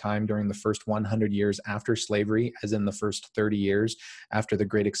at any time during the first 100 years after slavery, as in the first 30 years after the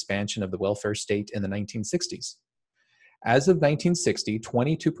great expansion of the welfare state in the 1960s? As of 1960,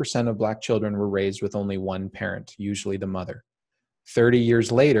 22% of Black children were raised with only one parent, usually the mother. 30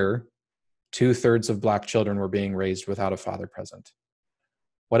 years later, 2/3 of Black children were being raised without a father present.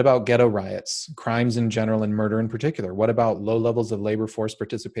 What about ghetto riots, crimes in general, and murder in particular? What about low levels of labor force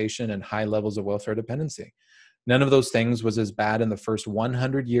participation and high levels of welfare dependency? None of those things was as bad in the first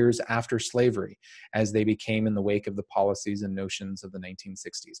 100 years after slavery as they became in the wake of the policies and notions of the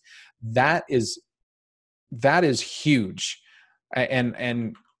 1960s. That is huge.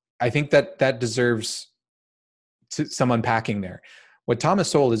 And I think that deserves some unpacking there. What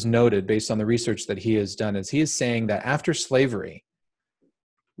Thomas Sowell has noted based on the research that he has done is he is saying that after slavery,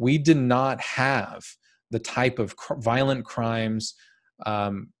 we did not have the type of violent crimes.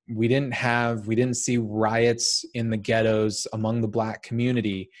 We didn't see riots in the ghettos among the Black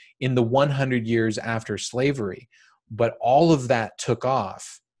community in the 100 years after slavery. But all of that took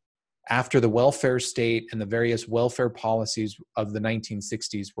off after the welfare state and the various welfare policies of the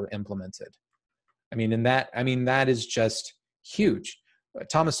 1960s were implemented. That is just huge.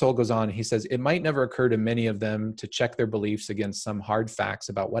 Thomas Sowell goes on, he says, it might never occur to many of them to check their beliefs against some hard facts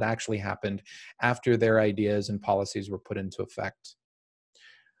about what actually happened after their ideas and policies were put into effect.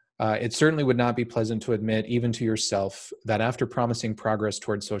 It certainly would not be pleasant to admit, even to yourself, that after promising progress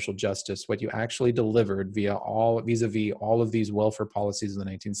towards social justice, what you actually delivered vis-a-vis all of these welfare policies in the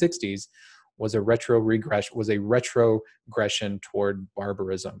 1960s was a retrogression toward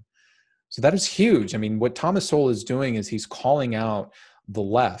barbarism. So that is huge. I mean, what Thomas Sowell is doing is he's calling out the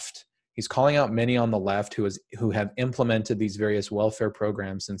left. He's calling out many on the left who have implemented these various welfare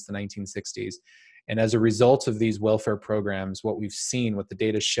programs since the 1960s. And as a result of these welfare programs, what we've seen, what the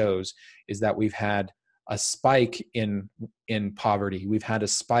data shows, is that we've had a spike in poverty. We've had a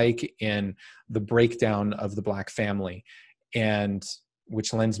spike in the breakdown of the Black family, and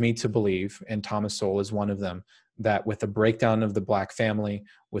which lends me to believe, and Thomas Sowell is one of them, that with the breakdown of the Black family,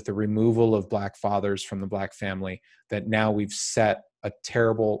 with the removal of Black fathers from the Black family, that now we've set a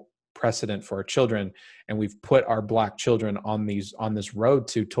terrible precedent for our children, and we've put our Black children on this road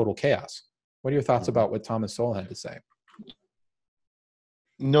to total chaos. What are your thoughts about what Thomas Sowell had to say?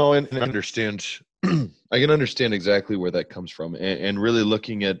 No, and I understand. I can understand exactly where that comes from, and really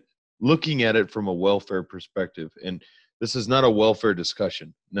looking at it from a welfare perspective. And this is not a welfare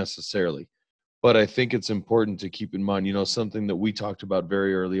discussion necessarily, but I think it's important to keep in mind, something that we talked about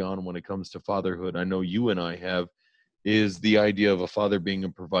very early on when it comes to fatherhood. I know you and I have, is the idea of a father being a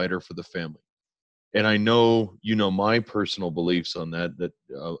provider for the family. And I know, my personal beliefs on that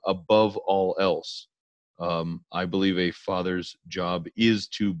above all else, I believe a father's job is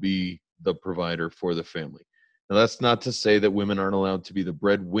to be the provider for the family. Now, that's not to say that women aren't allowed to be the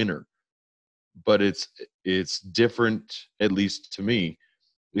breadwinner, but it's different, at least to me,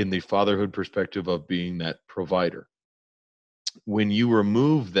 in the fatherhood perspective of being that provider. When you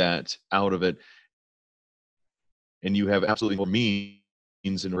remove that out of it, and you have absolutely no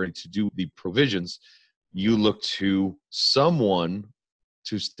means in order to do the provisions, you look to someone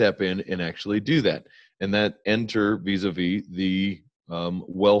to step in and actually do that. And that enter vis-a-vis the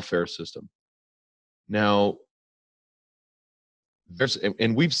welfare system. Now,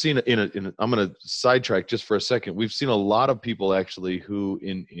 we've seen I'm going to sidetrack just for a second. We've seen a lot of people actually who,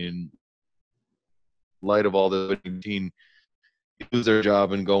 in light of all the COVID-19, lose their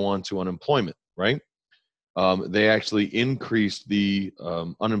job and go on to unemployment, right? They actually increased the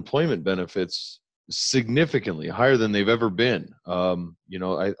unemployment benefits significantly higher than they've ever been.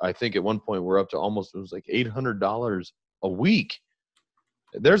 I think at one point we're up to almost, it was like $800 a week.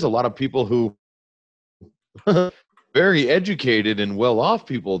 There's a lot of people who very educated and well-off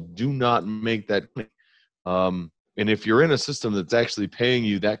people do not make that money. And if you're in a system that's actually paying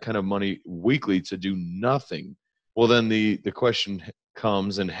you that kind of money weekly to do nothing, well, then the question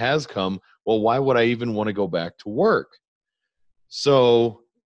comes and has come, well, why would I even want to go back to work? So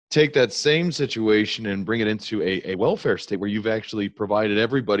take that same situation and bring it into a welfare state where you've actually provided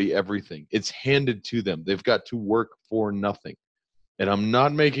everybody everything. It's handed to them. They've got to work for nothing. And I'm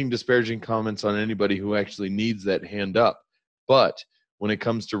not making disparaging comments on anybody who actually needs that hand up. But when it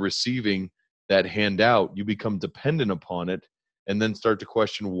comes to receiving that handout, you become dependent upon it and then start to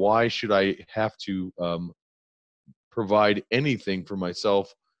question, why should I have to provide anything for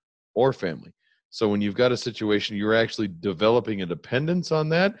myself or family? So when you've got a situation, you're actually developing a dependence on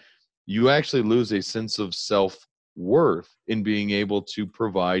that, you actually lose a sense of self-worth in being able to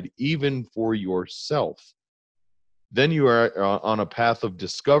provide even for yourself. then you are on a path of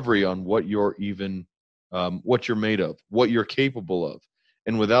discovery on what you're even, what you're made of, what you're capable of.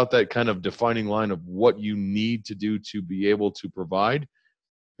 And without that kind of defining line of what you need to do to be able to provide,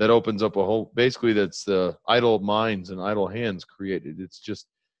 that opens up a whole, basically that's the idle minds and idle hands created. It's just,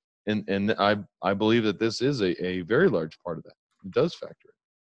 and I believe that this is a very large part of that. It does factor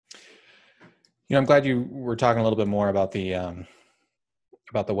in. You know, I'm glad you were talking a little bit more about the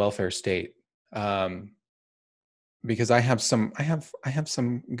welfare state, because I have some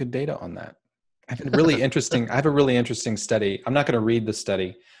good data on that. I have a really interesting study. I'm not going to read the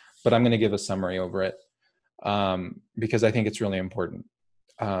study, but I'm going to give a summary over it, because I think it's really important.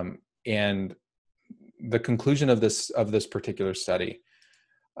 And the conclusion of this particular study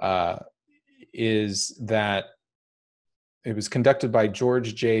is that it was conducted by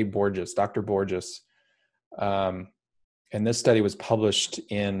George J. Borges, Dr. Borges, and this study was published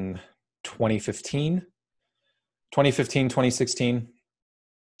in 2015, 2016.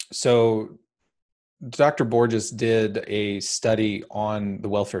 So Dr. Borges did a study on the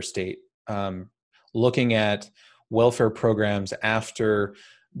welfare state, looking at welfare programs after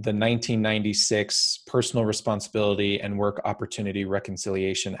the 1996 Personal Responsibility and Work Opportunity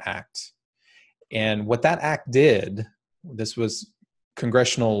Reconciliation Act. And what that act did, this was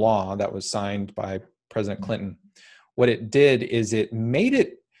congressional law that was signed by President Clinton. What it did is it made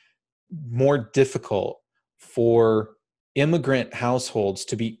it more difficult for immigrant households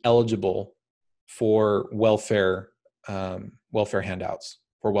to be eligible for welfare handouts,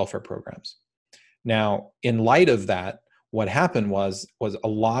 for welfare programs. Now, in light of that, what happened was a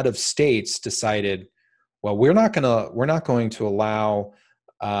lot of states decided, well, we're not going to allow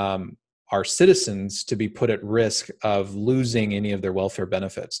our citizens to be put at risk of losing any of their welfare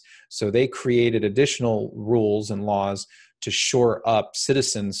benefits. So they created additional rules and laws to shore up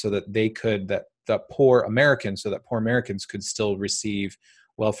citizens so that poor Americans could still receive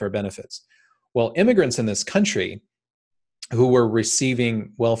welfare benefits. Well, immigrants in this country who were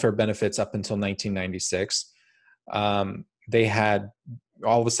receiving welfare benefits up until 1996, they had,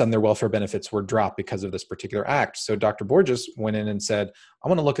 all of a sudden their welfare benefits were dropped because of this particular act. So Dr. Borges went in and said, I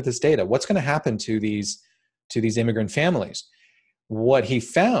want to look at this data. What's going to happen to these immigrant families? What he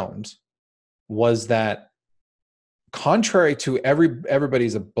found was that, contrary to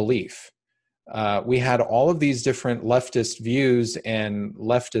everybody's belief, we had all of these different leftist views and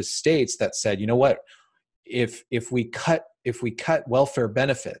leftist states that said, you know what, if we cut welfare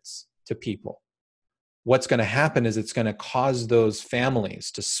benefits to people, what's going to happen is it's going to cause those families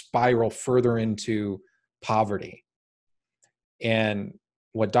to spiral further into poverty. And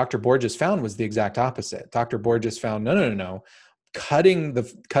what Dr. Borges found was the exact opposite. Dr. Borges found, no. Cutting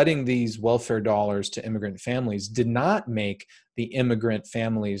these welfare dollars to immigrant families did not make the immigrant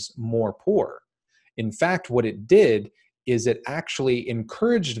families more poor. In fact, what it did is it actually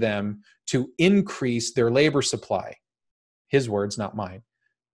encouraged them to increase their labor supply. His words, not mine.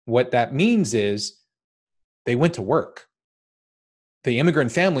 What that means is they went to work. The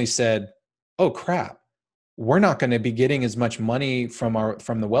immigrant family said, oh crap, we're not going to be getting as much money from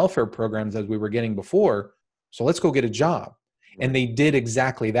the welfare programs as we were getting before, so let's go get a job. And they did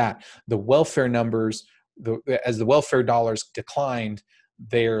exactly that. The welfare numbers, as the welfare dollars declined,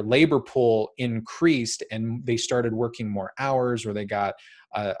 their labor pool increased and they started working more hours, or they got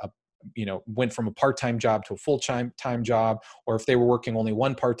went from a part-time job to a full-time job, or if they were working only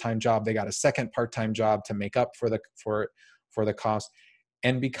one part-time job, they got a second part-time job to make up for the cost.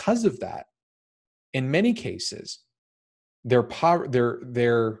 And because of that, in many cases, their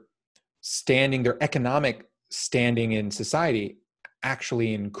economic standing in society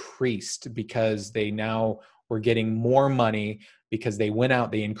actually increased, because they now were getting more money because they went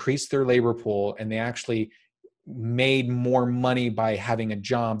out, they increased their labor pool, and they actually made more money by having a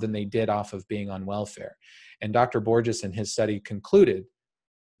job than they did off of being on welfare. And Dr. Borges in his study concluded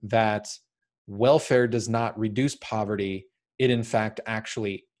that welfare does not reduce poverty. It in fact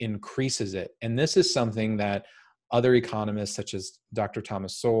actually increases it. And this is something that other economists such as Dr.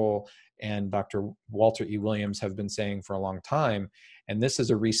 Thomas Sowell and Dr. Walter E. Williams have been saying for a long time. And this is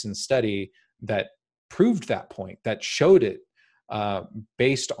a recent study that proved that point, that showed it,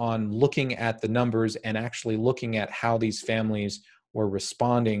 based on looking at the numbers and actually looking at how these families were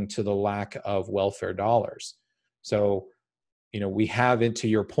responding to the lack of welfare dollars. So, we have it, to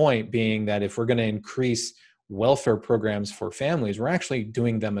your point, being that if we're going to increase welfare programs for families, we're actually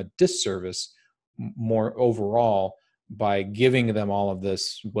doing them a disservice more overall by giving them all of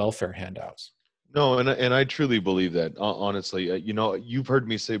this welfare handouts. No, and I truly believe that, honestly. You've heard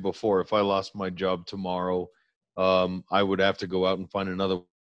me say before, if I lost my job tomorrow, I would have to go out and find another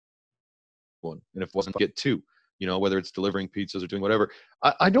one. And if I wasn't, get two. whether it's delivering pizzas or doing whatever.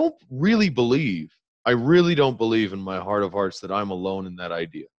 I don't really believe, I really don't believe in my heart of hearts that I'm alone in that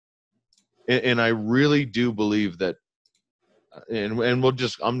idea. And I really do believe that, and I'm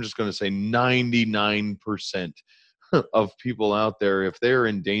just going to say 99% of people out there, if they're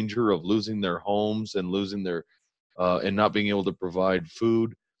in danger of losing their homes and losing their, and not being able to provide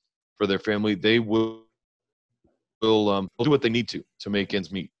food for their family, they will do what they need to make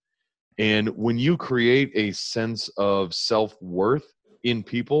ends meet. And when you create a sense of self-worth in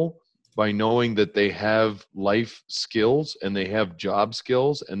people by knowing that they have life skills and they have job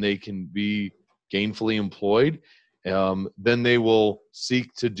skills and they can be gainfully employed, then they will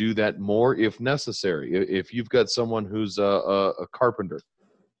seek to do that more if necessary. If you've got someone who's a carpenter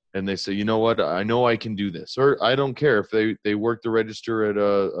and they say, you know what, I know I can do this, or I don't care if they work the register at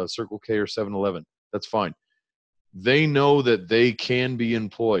a Circle K or 7-Eleven, that's fine. They know that they can be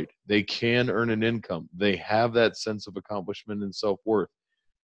employed. They can earn an income. They have that sense of accomplishment and self-worth.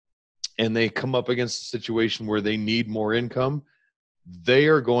 And they come up against a situation where they need more income. They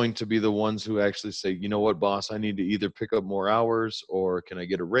are going to be the ones who actually say, you know what, boss, I need to either pick up more hours, or can I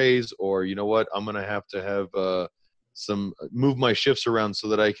get a raise? Or, you know what, I'm going to have move my shifts around so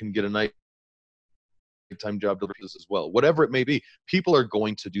that I can get a nighttime job as well. Whatever it may be, people are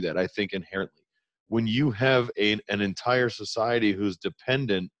going to do that, I think, inherently. When you have an entire society who's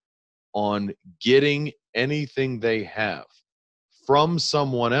dependent on getting anything they have from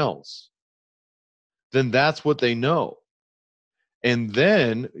someone else, then that's what they know. And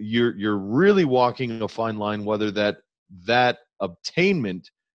then you're really walking a fine line whether that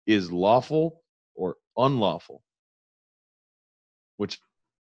obtainment is lawful or unlawful, which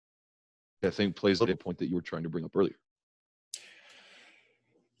I think plays to the point that you were trying to bring up earlier.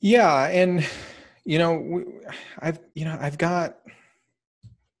 Yeah, and I'm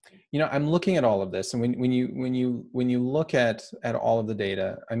looking at all of this, and when you look at all of the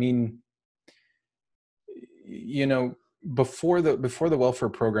data, I mean, before the welfare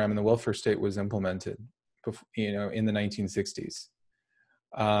program and the welfare state was implemented, in the 1960s,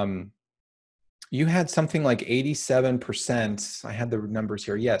 you had something like 87%. I had the numbers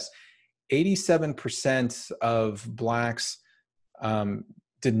here. Yes, 87% of Blacks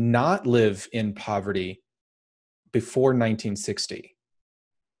did not live in poverty before 1960.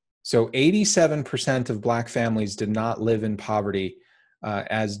 So 87% of Black families did not live in poverty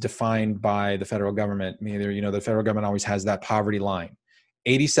as defined by the federal government. I mean, the federal government always has that poverty line.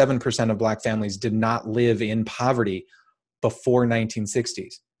 87% of Black families did not live in poverty before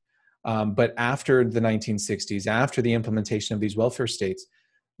 1960s. But after the 1960s, after the implementation of these welfare states,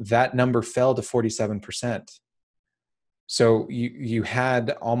 that number fell to 47%. So you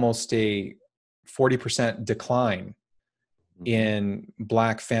had almost a 40% decline in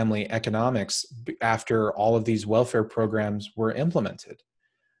Black family economics after all of these welfare programs were implemented.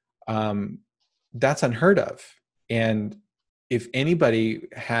 That's unheard of. And if anybody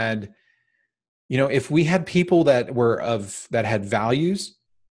had, if we had people that had values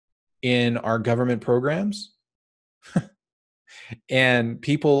in our government programs, and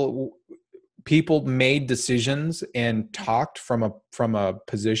people made decisions and talked from a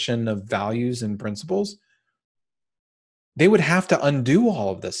position of values and principles, they would have to undo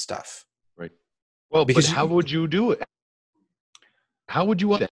all of this stuff. Right. Well, because how would you do it? How would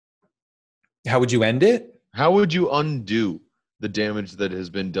you end it? How would you end it? How would you undo the damage that has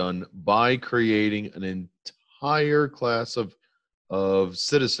been done by creating an entire class of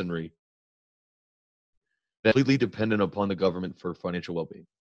citizenry that's completely dependent upon the government for financial well-being?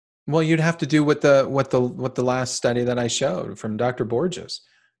 Well, you'd have to do what the last study that I showed from Dr. Borges.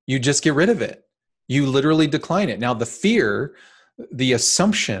 You just get rid of it. You literally decline it. Now, the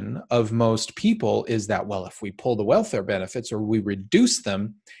assumption of most people is that, well, if we pull the welfare benefits or we reduce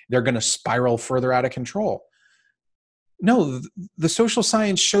them, they're going to spiral further out of control. No, the social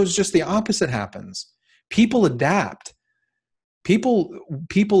science shows just the opposite happens. People adapt. People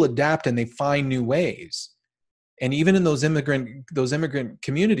adapt and they find new ways. And even in those immigrant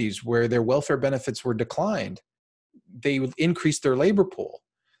communities where their welfare benefits were declined, they would increase their labor pool.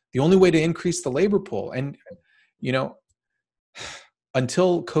 The only way to increase the labor pool, and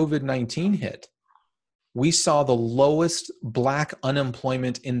until COVID-19 hit, we saw the lowest Black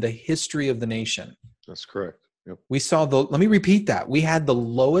unemployment in the history of the nation. That's correct. Yep. Let me repeat that. We had the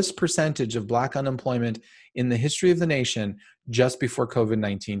lowest percentage of Black unemployment in the history of the nation just before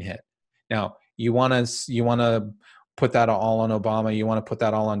COVID-19 hit. Now, you want to put that all on Obama. You want to put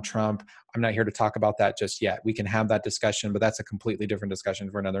that all on Trump. I'm not here to talk about that just yet. We can have that discussion, but that's a completely different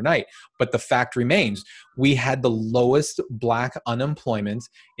discussion for another night. But the fact remains, we had the lowest Black unemployment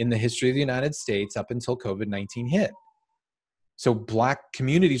in the history of the United States up until COVID-19 hit. So Black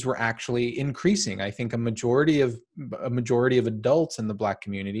communities were actually increasing. I think a majority of adults in the Black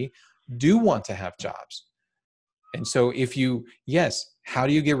community do want to have jobs. And so how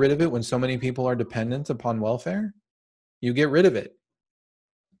do you get rid of it when so many people are dependent upon welfare? You get rid of it.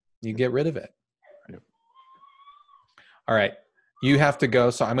 You get rid of it. Yep. All right. You have to go.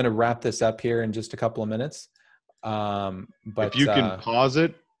 So I'm going to wrap this up here in just a couple of minutes. But if you can pause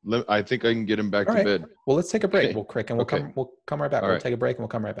it, I think I can get him back to bed. Well, let's take a break. Okay. We'll come right back. We'll take a break and we'll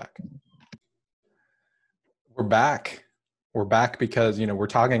come right back. We're back. We're back because, we're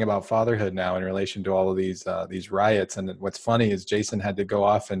talking about fatherhood now in relation to all of these riots. And what's funny is Jason had to go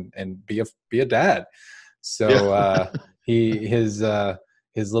off and be a dad. So his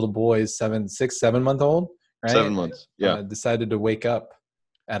little boy is 7 month old, right? 7 months. Yeah. Decided to wake up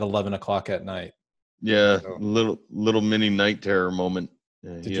at 11 o'clock at night. Yeah. So, little mini night terror moment.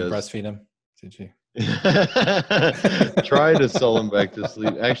 Did you breastfeed him? Did you? Try to sell him back to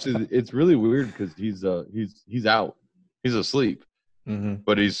sleep. Actually, it's really weird because he's out. He's asleep,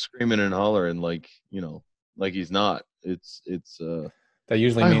 but he's screaming and hollering like he's not. It's that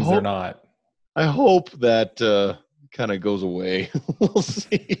usually means they're not. I hope that kind of goes away. We'll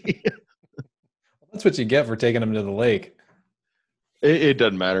see. That's what you get for taking him to the lake. It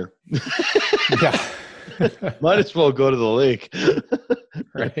doesn't matter. Yeah. Might as well go to the lake.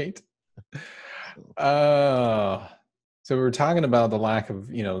 Right. So we were talking about the lack of,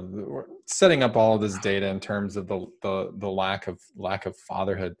 setting up all of this data in terms of the lack of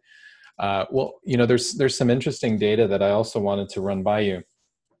fatherhood. There's some interesting data that I also wanted to run by you.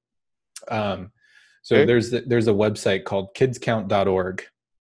 So there's a website called kidscount.org,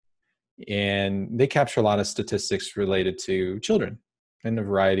 and they capture a lot of statistics related to children and a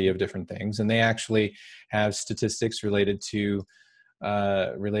variety of different things. And they actually have statistics related to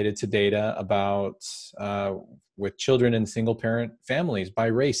data about with children in single parent families by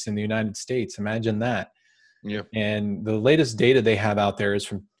race in the United States. Imagine that. Yeah. And the latest data they have out there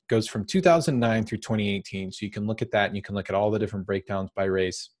goes from 2009 through 2018. So you can look at that and you can look at all the different breakdowns by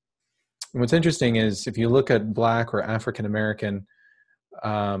race. And what's interesting is if you look at Black or African American,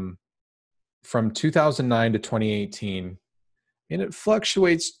 from 2009 to 2018, and it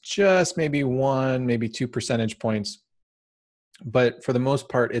fluctuates just maybe 2 percentage points. But for the most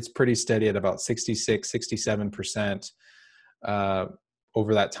part, it's pretty steady at about 66, 67%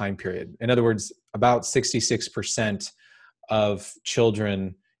 over that time period. In other words, about 66% of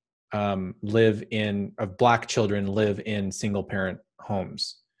children Black children live in single parent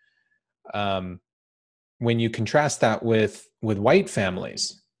homes. When you contrast that with white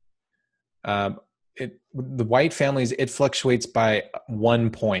families, the white families, it fluctuates by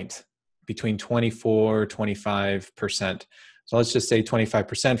 1 point between 24, 25%. So let's just say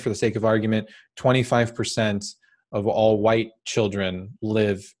 25% for the sake of argument. 25% of all white children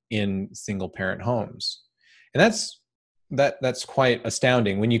live in single parent homes. And that's quite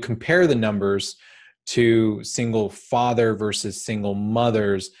astounding. When you compare the numbers to single father versus single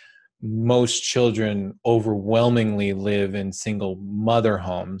mothers, most children overwhelmingly live in single mother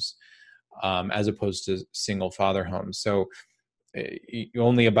homes as opposed to single father homes. So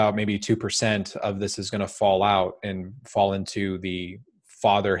only about maybe 2% of this is going to fall out and fall into the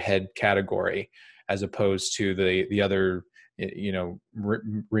fatherhead category, as opposed to the other,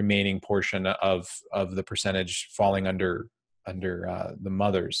 remaining portion of the percentage falling under the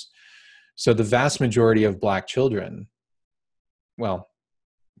mothers. So the vast majority of Black children, about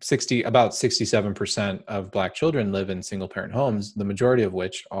 67% of Black children live in single parent homes, the majority of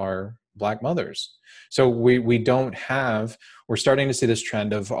which are Black mothers. So we're starting to see this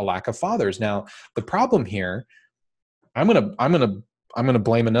trend of a lack of fathers. Now, the problem here, I'm gonna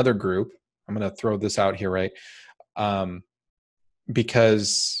blame another group. I'm gonna throw this out here, right?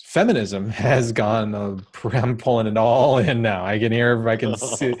 Because feminism has gone. I'm pulling it all in now. I can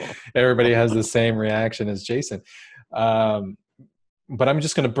see everybody has the same reaction as Jason. But I'm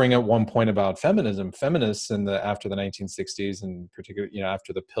just going to bring up one point about feminism. Feminists after the 1960s, and particularly,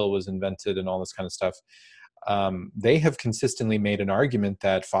 after the pill was invented and all this kind of stuff, they have consistently made an argument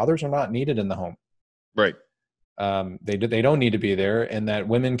that fathers are not needed in the home. Right. They don't need to be there, and that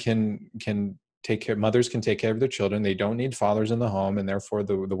women mothers can take care of their children. They don't need fathers in the home, and therefore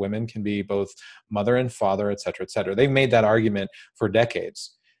the women can be both mother and father, et cetera, et cetera. They've made that argument for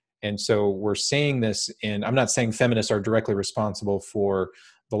decades. And so we're seeing this I'm not saying feminists are directly responsible for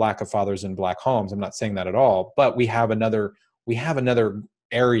the lack of fathers in Black homes. I'm not saying that at all, but we have another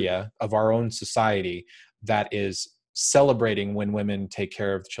area of our own society that is celebrating when women take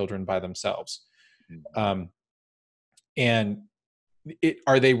care of children by themselves. And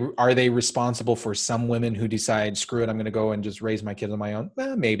are they responsible for some women who decide, screw it, I'm going to go and just raise my kids on my own?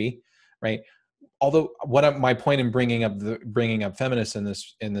 Maybe, right? Although my point in bringing up feminists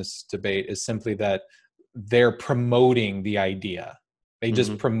in this debate is simply that they're promoting the idea. They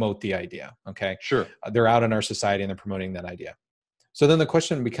just promote the idea. Okay. Sure. They're out in our society and they're promoting that idea. So then the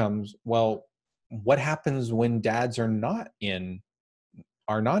question becomes, well, what happens when dads are not in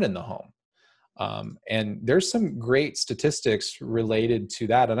the home? And there's some great statistics related to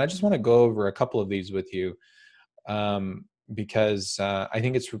that. And I just want to go over a couple of these with you, because I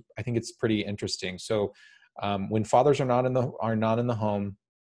think it's pretty interesting. So when fathers are not in the home,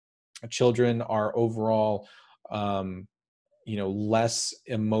 children are overall, less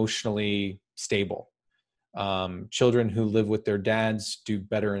emotionally stable. Children who live with their dads do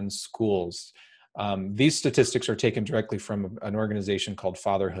better in schools. These statistics are taken directly from an organization called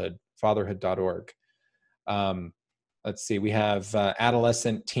fatherhood.org. Let's see, we have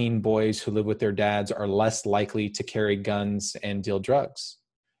adolescent teen boys who live with their dads are less likely to carry guns and deal drugs.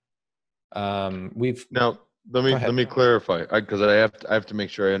 Now, let me clarify, because I have to make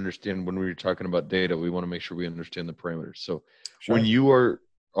sure I understand. When we were talking about data, we want to make sure we understand the parameters. So Sure. When you are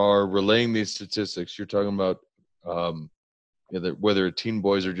relaying these statistics, you're talking about whether teen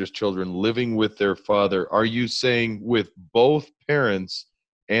boys are just children living with their father. Are you saying with both parents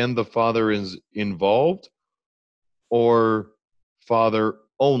and the father is involved, or father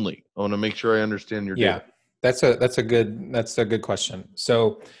only? I want to make sure I understand your data. That's a good question.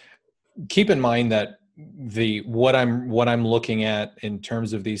 So keep in mind that what I'm looking at in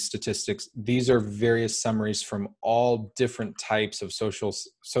terms of these statistics, these are various summaries from all different types of social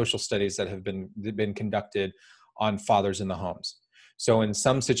studies that have been conducted on fathers in the homes. So in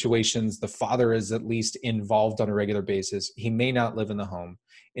some situations, the father is at least involved on a regular basis. He may not live in the home.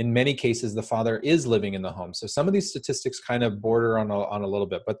 In many cases, the father is living in the home. So some of these statistics kind of border on a little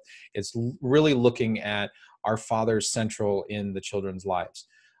bit, but it's really looking at our fathers central in the children's lives.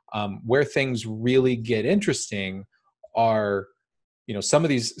 Where things really get interesting are, some of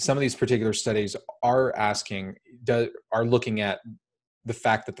these particular studies are looking at the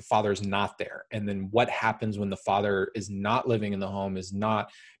fact that the father is not there, and then what happens when the father is not living in the home is not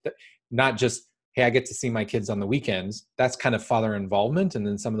just, hey, I get to see my kids on the weekends. That's kind of father involvement, and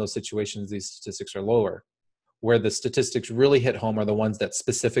in some of those situations, these statistics are lower. Where the statistics really hit home are the ones that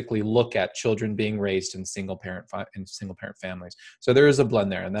specifically look at children being raised in single parent families. So there is a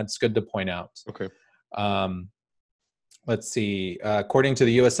blend there, and that's good to point out. Okay. Let's see. According to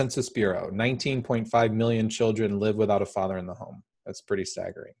the U.S. Census Bureau, 19.5 million children live without a father in the home. That's pretty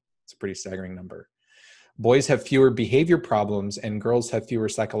staggering. It's a pretty staggering number. Boys have fewer behavior problems, and girls have fewer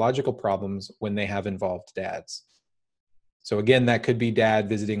psychological problems when they have involved dads. So again, that could be dad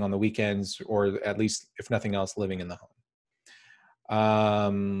visiting on the weekends, or at least, if nothing else, living in the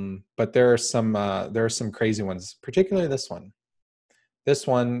home. But there are some crazy ones, particularly this one. This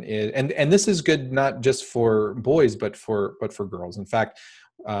one is, and this is good not just for boys, but for girls. In fact,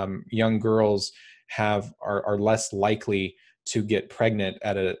 young girls are less likely to get pregnant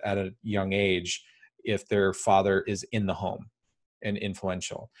at a young age if their father is in the home and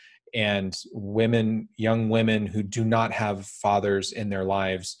influential. And young women who do not have fathers in their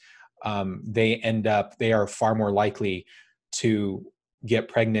lives, they are far more likely to get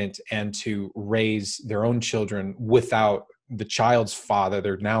pregnant and to raise their own children without the child's father,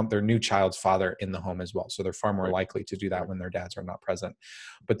 their new child's father, in the home as well. So they're far more likely to do that when their dads are not present.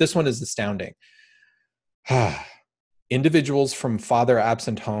 But this one is astounding. Individuals from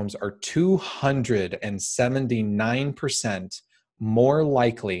father-absent homes are 279% more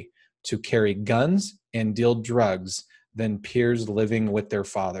likely to carry guns and deal drugs than peers living with their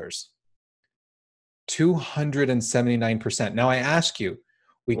fathers. 279%. Now I ask you,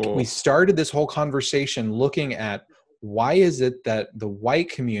 we started this whole conversation looking at why is it that the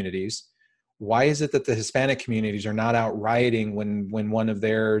white communities, why is it that the Hispanic communities are not out rioting when one of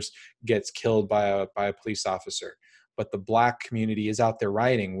theirs gets killed by a police officer, but the Black community is out there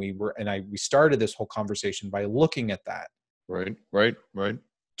rioting? We started this whole conversation by looking at that. Right.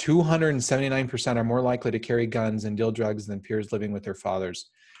 279% are more likely to carry guns and deal drugs than peers living with their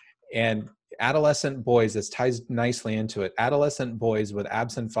fathers. And adolescent boys, this ties nicely into it, adolescent boys with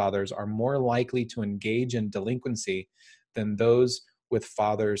absent fathers are more likely to engage in delinquency than those with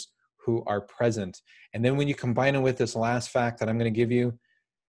fathers who are present. And then when you combine it with this last fact that I'm going to give you,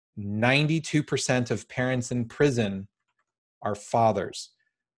 92% of parents in prison are fathers.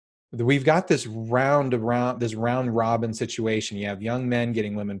 we've got this round robin situation. You have young men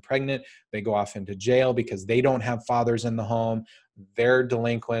getting women pregnant. They go off into jail because they don't have fathers in the home. They're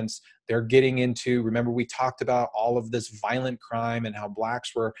delinquents. They're getting into, remember we talked about all of this violent crime and how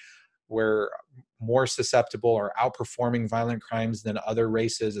blacks were more susceptible or outperforming violent crimes than other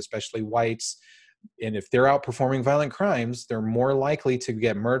races, especially whites. And if they're outperforming violent crimes, they're more likely to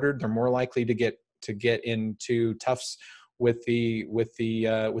get murdered. They're more likely to get into toughs with the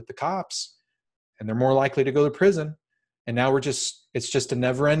cops, and they're more likely to go to prison. And now it's just a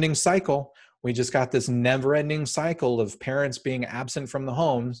never-ending cycle. We just got this never-ending cycle of parents being absent from the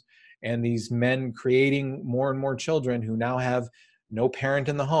homes, and these men creating more and more children who now have no parent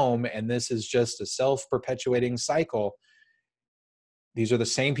in the home. And this is just a self-perpetuating cycle. These are the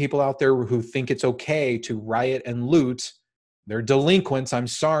same people out there who think it's okay to riot and loot. They're delinquents. I'm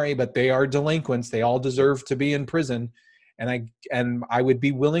sorry, but they are delinquents. They all deserve to be in prison. And I would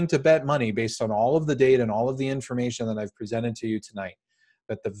be willing to bet money, based on all of the data and all of the information that I've presented to you tonight,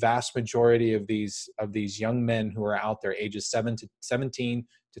 that the vast majority of these young men who are out there, ages 17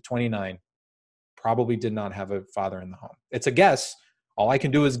 to 29, probably did not have a father in the home. It's a guess. All I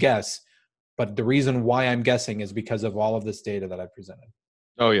can do is guess. But the reason why I'm guessing is because of all of this data that I presented.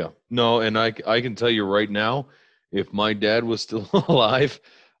 Oh yeah, no, and I can tell you right now, if my dad was still alive,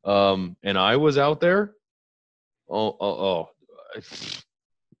 and I was out there, well,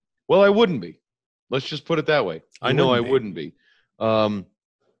 I wouldn't be. Let's just put it that way. I know I wouldn't be. And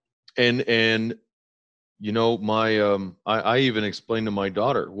you know, I even explained to my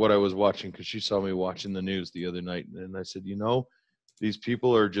daughter what I was watching, because she saw me watching the news the other night, and I said, you know, these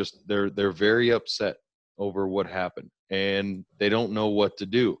people are just they're very upset over what happened, and they don't know what to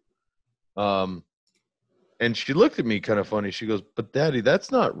do. And she looked at me kind of funny. She goes, "But Daddy,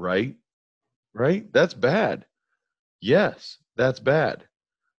 that's not right. Right? That's bad." Yes, that's bad.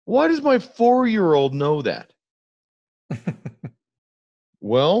 Why does my 4-year-old know that?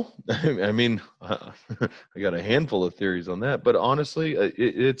 Well, I mean, I got a handful of theories on that, but honestly,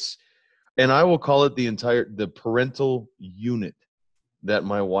 it's, and I will call it the parental unit that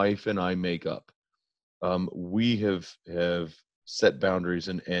my wife and I make up. We have set boundaries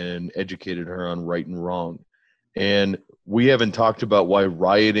and educated her on right and wrong. And we haven't talked about why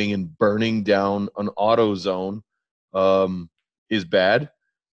rioting and burning down an AutoZone is bad.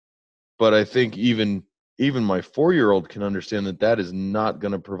 But I think even my 4-year-old can understand that is not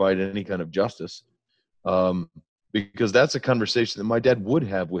going to provide any kind of justice, because that's a conversation that my dad would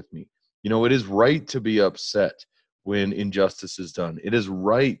have with me. You know, it is right to be upset when injustice is done. It is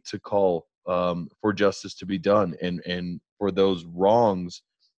right to call for justice to be done and for those wrongs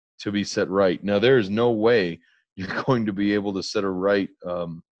to be set right. Now, there is no way you're going to be able to set a right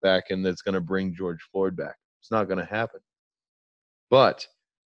back, and that's going to bring George Floyd back. It's not going to happen. But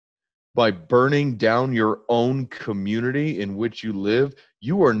by burning down your own community in which you live,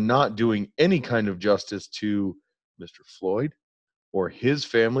 you are not doing any kind of justice to Mr. Floyd or his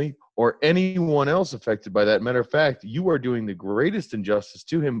family or anyone else affected by that. Matter of fact, you are doing the greatest injustice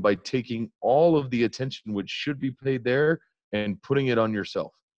to him by taking all of the attention which should be paid there and putting it on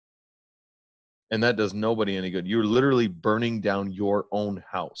yourself. And that does nobody any good. You're literally burning down your own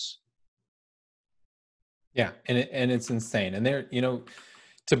house. Yeah, and it's insane. And there, you know,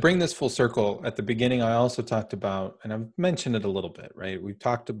 to bring this full circle, at the beginning, I also talked about, and I've mentioned it a little bit, right? We've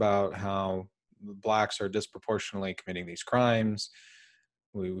talked about how blacks are disproportionately committing these crimes.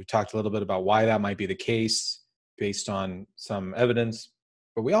 We talked a little bit about why that might be the case based on some evidence.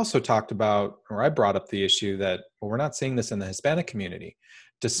 But we also talked about, or I brought up the issue that, well, we're not seeing this in the Hispanic community,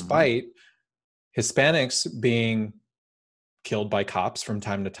 despite Hispanics being killed by cops from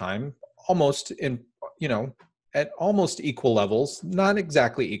time to time, almost in, you know, at almost equal levels, not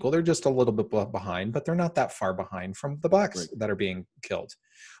exactly equal. They're just a little bit behind, but they're not that far behind from the blacks that are being killed.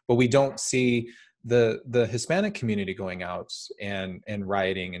 But we don't see the Hispanic community going out and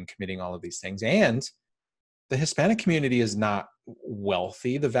rioting and committing all of these things. And the Hispanic community is not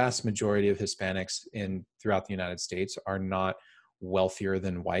wealthy. The vast majority of Hispanics throughout the United States are not wealthier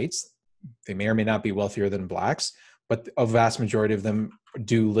than whites. They may or may not be wealthier than blacks, but a vast majority of them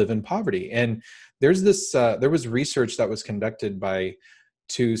do live in poverty. And there's this, there was research that was conducted by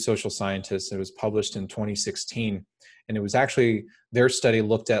two social scientists. It was published in 2016. And it was actually, their study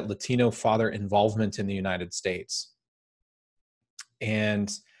looked at Latino father involvement in the United States.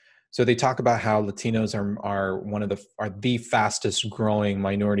 And so they talk about how Latinos are the fastest growing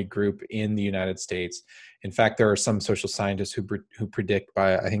minority group in the United States. In fact, there are some social scientists who predict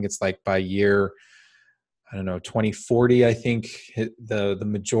by, I think it's like by year, I don't know, 2040, I think the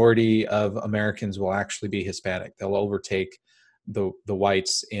majority of Americans will actually be Hispanic. They'll overtake the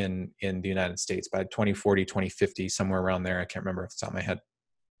whites in the United States by 2040, 2050, somewhere around there. I can't remember off the top of my head.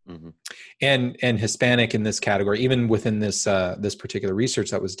 Mm-hmm. And Hispanic in this category, even within this this particular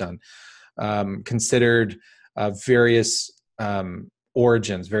research that was done, considered various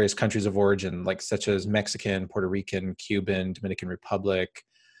origins, various countries of origin, like such as Mexican, Puerto Rican, Cuban, Dominican Republic,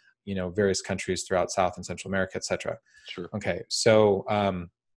 various countries throughout South and Central America, etc. Sure. Okay, so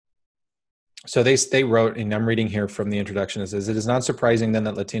they wrote, and I'm reading here from the introduction, it says, it is not surprising then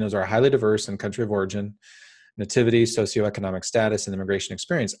that Latinos are highly diverse in country of origin, nativity, socioeconomic status, and immigration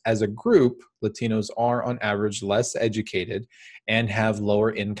experience. As a group, Latinos are on average less educated and have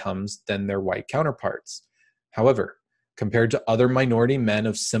lower incomes than their white counterparts. However, compared to other minority men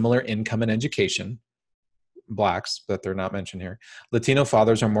of similar income and education, blacks, but they're not mentioned here, Latino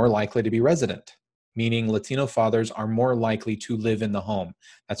fathers are more likely to be resident, meaning Latino fathers are more likely to live in the home.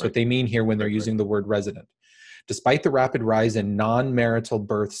 That's what they mean here when they're using the word resident. Despite the rapid rise in non-marital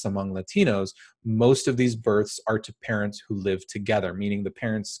births among Latinos, most of these births are to parents who live together, meaning the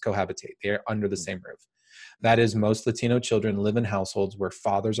parents cohabitate. They are under the same roof. That is, most Latino children live in households where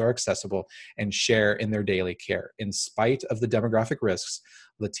fathers are accessible and share in their daily care. In spite of the demographic risks,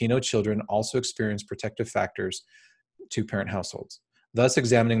 Latino children also experience protective factors to parent households. Thus,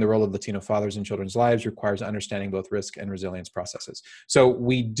 examining the role of Latino fathers in children's lives requires understanding both risk and resilience processes. So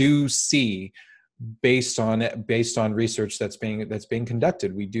we do see, based on research that's being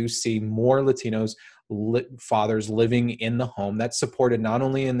conducted, we do see more Latinos fathers living in the home. That's supported not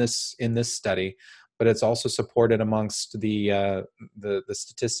only in this study, but it's also supported amongst the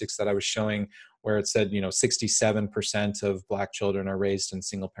statistics that I was showing, where it said 67% of Black children are raised in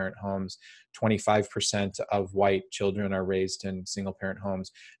single parent homes, 25% of white children are raised in single parent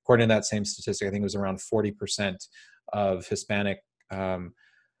homes. According to that same statistic, I think it was around 40% of Hispanic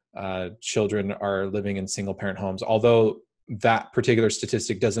children are living in single parent homes. Although that particular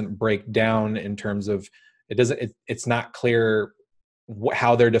statistic doesn't break down in terms of it's not clear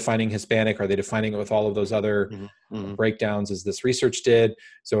how they're defining Hispanic. Are they defining it with all of those other breakdowns as this research did?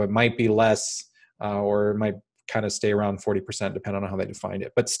 So it might be less, or it might kind of stay around 40%, depending on how they defined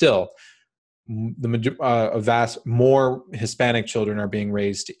it. But still, more Hispanic children are being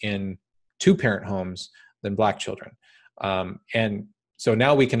raised in two-parent homes than Black children. And so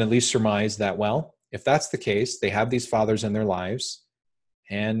now we can at least surmise that, well, if that's the case, they have these fathers in their lives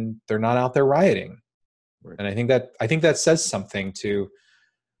and they're not out there rioting. Right. And I think that says something to,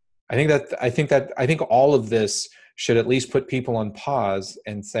 I think all of this should at least put people on pause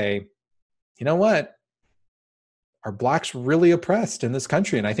and say, you know what? Are Blacks really oppressed in this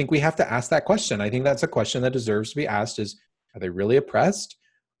country? And I think we have to ask that question. I think that's a question that deserves to be asked is, are they really oppressed?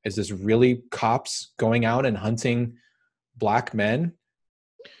 Is this really cops going out and hunting Black men?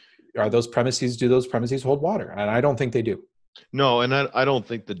 Do those premises hold water? And I don't think they do. No, and I don't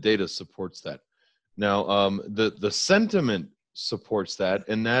think the data supports that. Now, the sentiment supports that,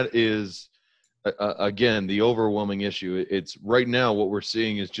 and that is, again, the overwhelming issue. It's right now what we're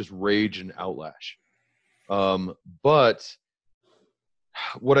seeing is just rage and outlash. But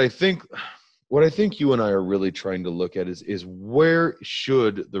what I think you and I are really trying to look at is where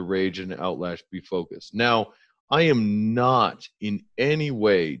should the rage and outlash be focused? Now, I am not in any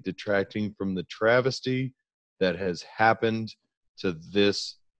way detracting from the travesty that has happened to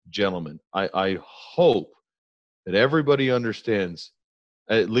this gentleman. I hope that everybody understands,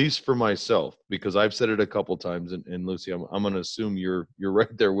 at least for myself, because I've said it a couple times, and Lucy, I'm going to assume you're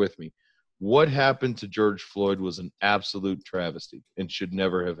right there with me. What happened to George Floyd was an absolute travesty and should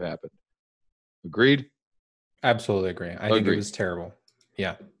never have happened. Agreed? Absolutely agree. I think it was terrible.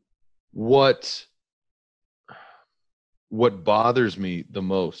 Yeah. What bothers me the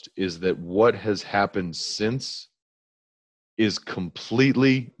most is that what has happened since is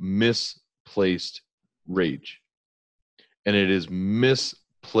completely misplaced rage. And it is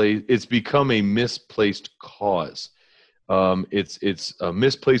misplaced. It's become a misplaced cause. It's a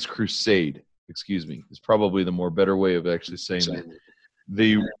misplaced crusade, excuse me. It's probably the more better way of actually saying that.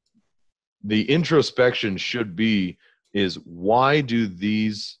 The introspection should be is why do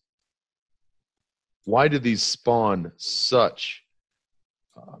these spawn such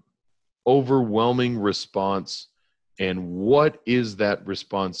overwhelming response, and what is that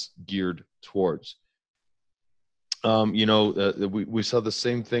response geared towards? We saw the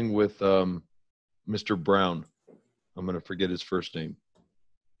same thing with Mr. Brown. I'm going to forget his first name.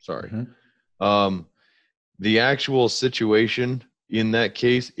 Sorry. Mm-hmm. The actual situation in that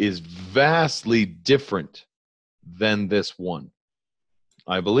case is vastly different than this one,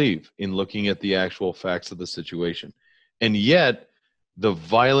 I believe, in looking at the actual facts of the situation. And yet, the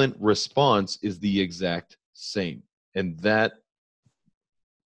violent response is the exact same. And that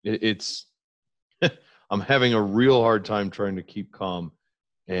it's I'm having a real hard time trying to keep calm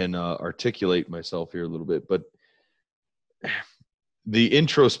and articulate myself here a little bit, but the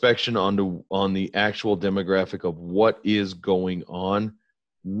introspection on the actual demographic of what is going on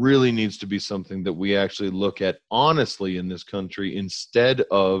really needs to be something that we actually look at honestly in this country, instead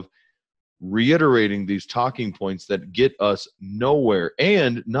of reiterating these talking points that get us nowhere.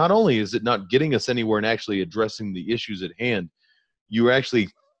 And not only is it not getting us anywhere and actually addressing the issues at hand, you actually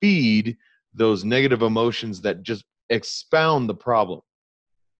feed those negative emotions that just expound the problem.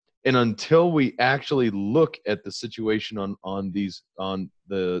 And until we actually look at the situation on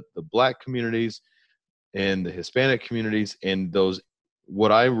the Black communities and the Hispanic communities and those,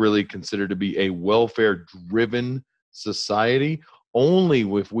 what I really consider to be a welfare-driven society, only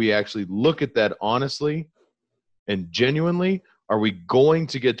if we actually look at that honestly and genuinely are we going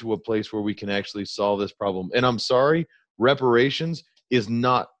to get to a place where we can actually solve this problem. And I'm sorry, reparations is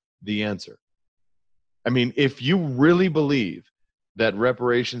not the answer. I mean, if you really believe that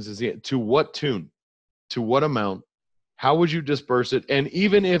reparations is to what tune, to what amount, how would you disperse it? And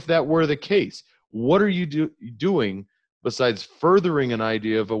even if that were the case, what are you doing besides furthering an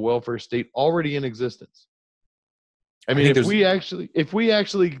idea of a welfare state already in existence? I mean, if we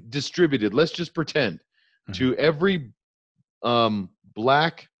actually distributed, let's just pretend, to every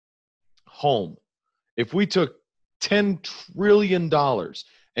Black home, if we took $10 trillion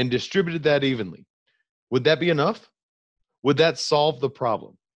and distributed that evenly, would that be enough? Would that solve the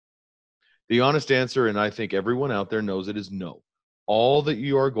problem? The honest answer, and I think everyone out there knows it, is no. All that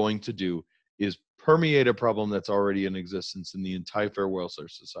you are going to do is permeate a problem that's already in existence in the entire welfare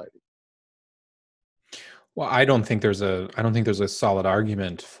society. Well, I don't think there's a solid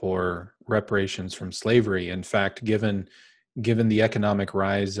argument for reparations from slavery. In fact, given the economic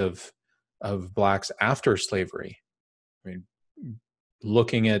rise of Blacks after slavery, I mean,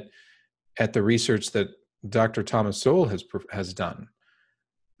 looking at the research that Dr. Thomas Sowell has done,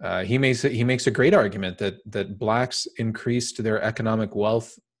 he makes a great argument that Blacks increased their economic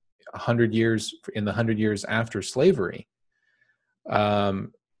wealth 100 years after slavery.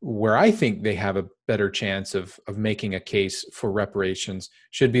 Where I think they have a better chance of making a case for reparations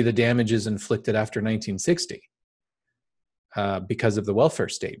should be the damages inflicted after 1960 because of the welfare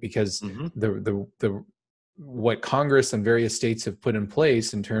state, because what Congress and various states have put in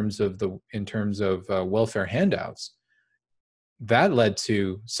place in terms of welfare handouts, that led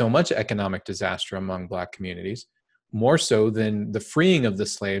to so much economic disaster among Black communities, more so than the freeing of the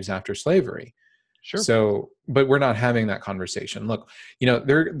slaves after slavery. Sure. So, but we're not having that conversation. Look,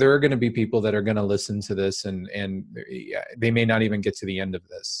 there are going to be people that are going to listen to this, and they may not even get to the end of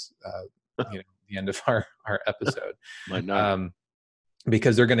this, the end of our episode, might not,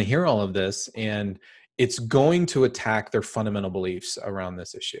 because they're going to hear all of this, and it's going to attack their fundamental beliefs around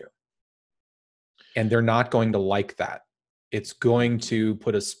this issue, and they're not going to like that. It's going to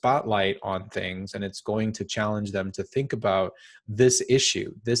put a spotlight on things, and it's going to challenge them to think about this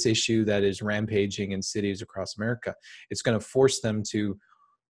issue that is rampaging in cities across America. It's going to force them to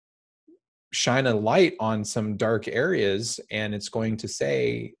shine a light on some dark areas, and it's going to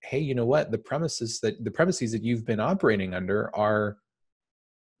say, hey, you know what? The premises that you've been operating under are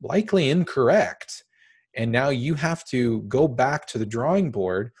likely incorrect. And now you have to go back to the drawing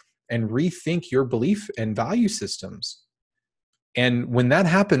board and rethink your belief and value systems. And when that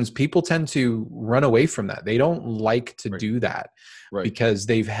happens, people tend to run away from that. They don't like to do that, because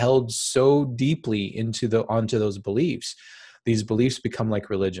they've held so deeply onto those beliefs. These beliefs become like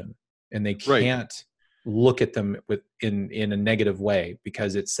religion, and they can't look at them in a negative way,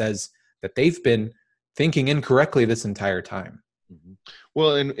 because it says that they've been thinking incorrectly this entire time. Mm-hmm.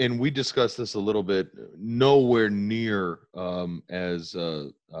 Well, and we discussed this a little bit, nowhere near as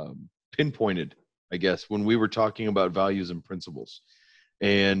pinpointed, I guess, when we were talking about values and principles,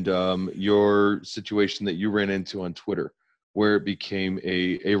 and your situation that you ran into on Twitter, where it became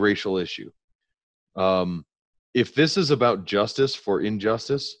a racial issue. If this is about justice for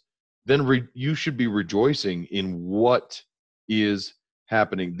injustice, then you should be rejoicing in what is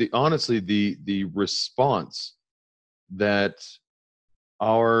happening. Honestly, the response that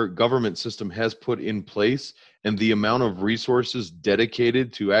our government system has put in place, and the amount of resources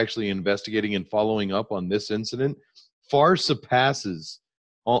dedicated to actually investigating and following up on this incident far surpasses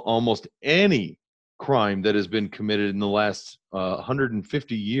almost any crime that has been committed in the last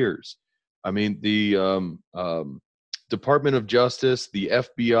 150 years. I mean, the Department of Justice, the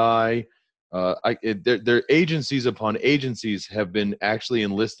FBI, their agencies upon agencies have been actually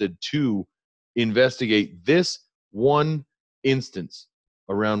enlisted to investigate this one instance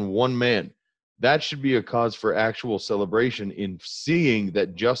around one man. that should be a cause for actual celebration in seeing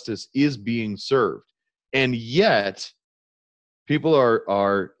that justice is being served. And yet, people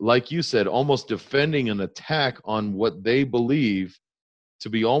are, like you said, almost defending an attack on what they believe to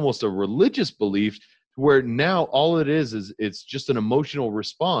be almost a religious belief, where now all it is it's just an emotional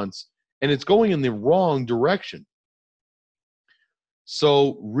response, and it's going in the wrong direction.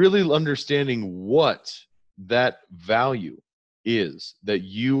 So really understanding what that value is that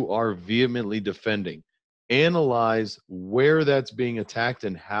you are vehemently defending, analyze where that's being attacked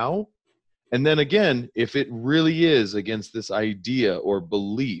and how. And then again, if it really is against this idea or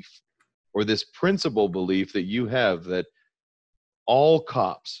belief or this principle belief that you have that all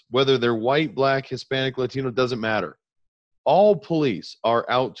cops, whether they're white, black, Hispanic, Latino, doesn't matter, all police are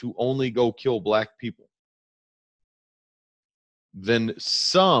out to only go kill black people, then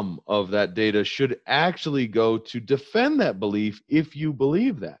some of that data should actually go to defend that belief if you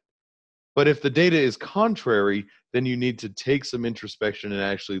believe that. But if the data is contrary, then you need to take some introspection and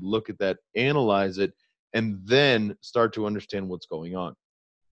actually look at that, analyze it, and then start to understand what's going on.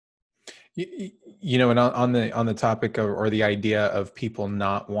 You know, and on the topic of, or the idea of people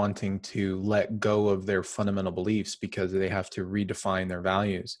not wanting to let go of their fundamental beliefs because they have to redefine their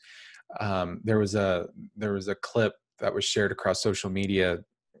values. There was a clip that was shared across social media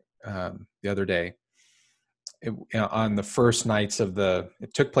the other day. On the first nights of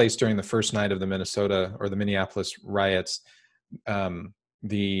it took place during the first night of the Minneapolis riots.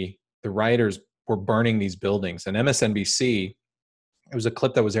 The rioters were burning these buildings, and MSNBC, it was a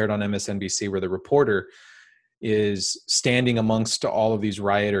clip that was aired on MSNBC where the reporter is standing amongst all of these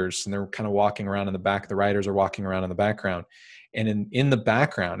rioters, and they're kind of walking around in the back. The rioters are walking around in the background, and in the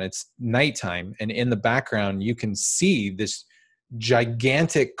background, it's nighttime, and in the background you can see this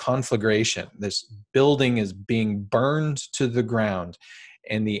gigantic conflagration. This building is being burned to the ground,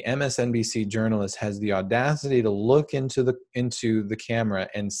 and the MSNBC journalist has the audacity to look into the camera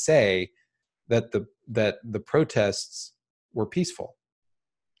and say that the protests were peaceful.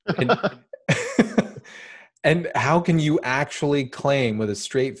 And, and how can you actually claim with a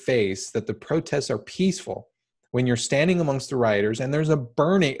straight face that the protests are peaceful when you're standing amongst the rioters and there's a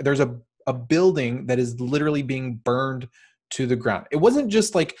building that is literally being burned to the ground? It wasn't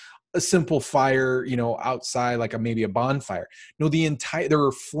just like a simple fire, outside, like maybe a bonfire. No, there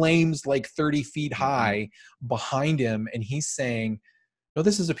were flames like 30 feet high behind him, and he's saying, no,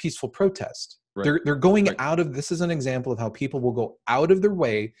 this is a peaceful protest. Right. They're going out of, this is an example of how people will go out of their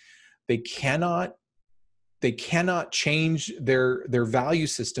way. They cannot change their value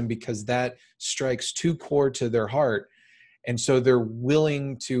system because that strikes too core to their heart. And so they're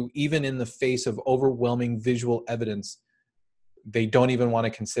willing to, even in the face of overwhelming visual evidence, they don't even want to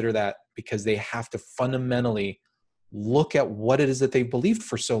consider that because they have to fundamentally look at what it is that they've believed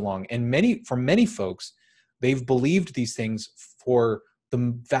for so long. And for many folks, they've believed these things for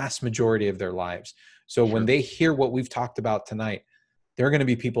the vast majority of their lives. So when they hear what we've talked about tonight, there are going to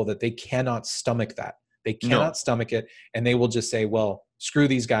be people that they cannot stomach that. They cannot stomach it. And they will just say, well, screw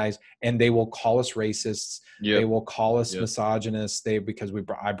these guys. And they will call us racists. Yep. They will call us misogynists. Because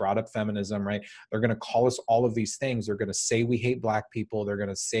I brought up feminism, right? They're going to call us all of these things. They're going to say we hate black people. They're going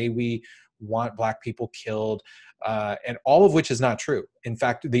to say we want black people killed. And all of which is not true. In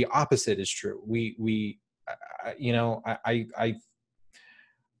fact, the opposite is true.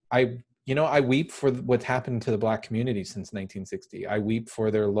 I weep for what happened to the black community since 1960. I weep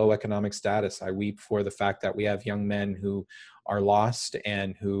for their low economic status. I weep for the fact that we have young men who are lost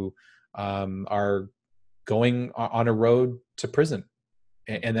and who are going on a road to prison.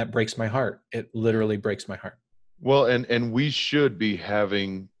 And that breaks my heart. It literally breaks my heart. Well, and we should be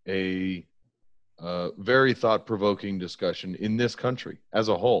having a very thought-provoking discussion in this country as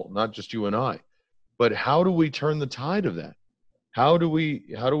a whole, not just you and I. But how do we turn the tide of that? How do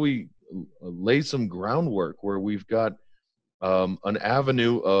we lay some groundwork where we've got an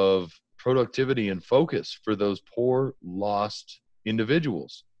avenue of productivity and focus for those poor, lost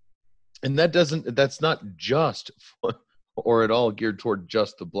individuals? And that's not just or at all geared toward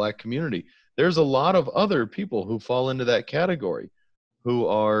just the black community. There's a lot of other people who fall into that category, who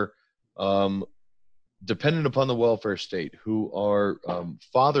are dependent upon the welfare state, who are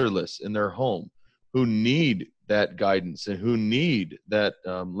fatherless in their home, who need that guidance and who need that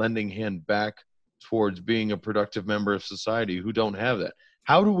lending hand back towards being a productive member of society, who don't have that.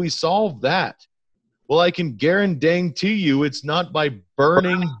 How do we solve that? Well, I can guarantee you it's not by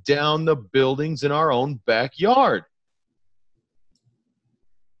burning down the buildings in our own backyard.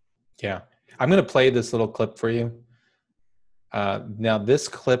 Yeah. I'm going to play this little clip for you. Now, this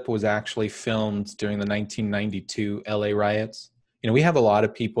clip was actually filmed during the 1992 LA riots. we have a lot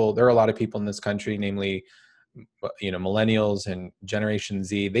of people, there are a lot of people in this country, namely, millennials and Generation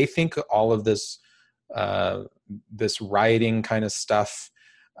Z. They think all of this, this rioting kind of stuff,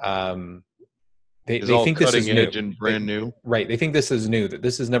 they think this is new and brand new. Right. They think this is new, that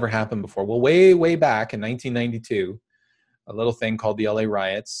this has never happened before. Well, way, way back in 1992, a little thing called the LA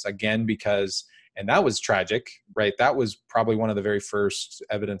riots, again, because, and that was tragic, right? That was probably one of the very first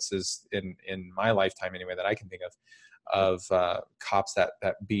evidences in my lifetime, anyway, that I can think of cops that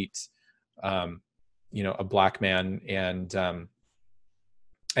beat, a black man, and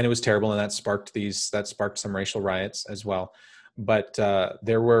it was terrible, and that sparked some racial riots as well. But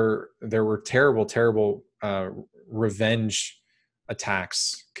there were terrible revenge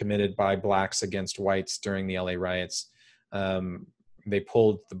attacks committed by blacks against whites during the LA riots. They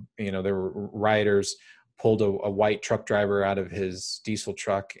pulled there were rioters pulled a white truck driver out of his diesel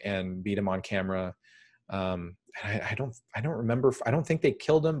truck and beat him on camera. I don't remember. I don't think they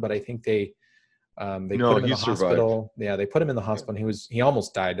killed him, but I think they put him in the hospital. Yeah, they put him in the hospital. And he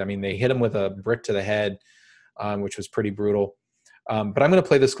almost died. I mean, they hit him with a brick to the head, which was pretty brutal. But I'm going to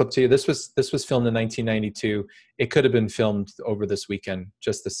play this clip to you. This was filmed in 1992. It could have been filmed over this weekend,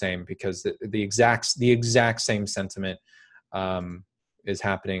 just the same, because the exact same sentiment is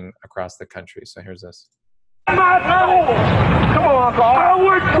happening across the country. So here's this. Come on, Uncle. I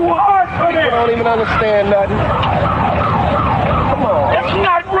worked too hard for this. I don't even understand nothing. Come on. It's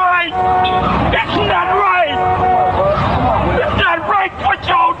not right. It's not right. It's not right what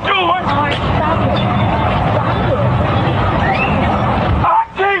y'all doing. I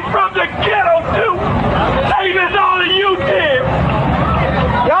came from the ghetto too. Same as all of you did.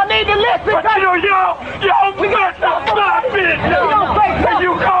 Y'all need to listen. But y'all messed up my business. And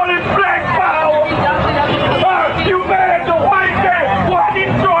you call it black power. You mad at the white man. Why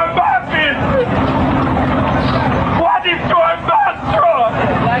destroy my business? Why destroy my truck?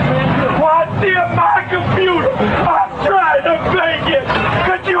 Why steal my computer? I'm trying to make it.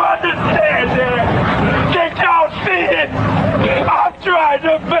 Could you understand that? Can't y'all see it? I'm trying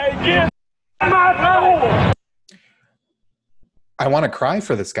to make it. My soul. I want to cry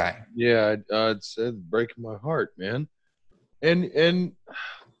for this guy. Yeah, it's breaking my heart, man. And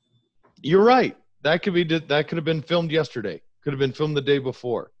you're right. That could have been filmed yesterday. Could have been filmed the day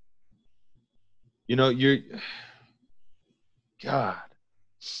before. God.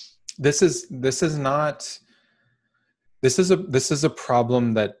 This is a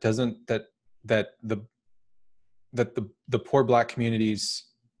problem that the poor black communities,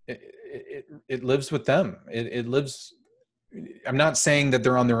 it lives with them. It lives. I'm not saying that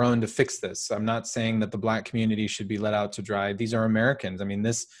they're on their own to fix this. I'm not saying that the black community should be let out to dry. These are Americans. I mean,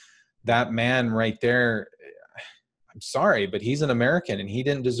 that man right there, I'm sorry, but he's an American, and he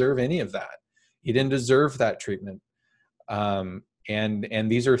didn't deserve any of that. He didn't deserve that treatment. And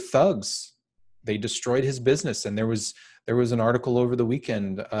these are thugs. They destroyed his business. And there was an article over the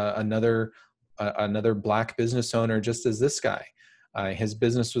weekend, another black business owner, just as this guy, his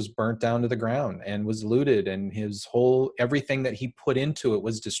business was burnt down to the ground and was looted, and everything that he put into it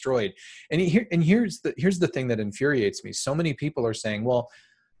was destroyed. And here's the thing that infuriates me. So many people are saying, well,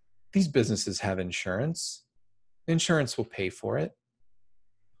 these businesses have insurance. Insurance will pay for it.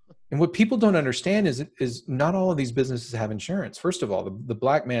 And what people don't understand is not all of these businesses have insurance. First of all, the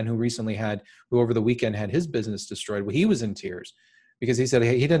black man who over the weekend had his business destroyed, well, he was in tears because he said,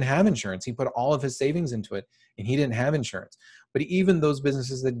 hey, he didn't have insurance. He put all of his savings into it, and he didn't have insurance. But even those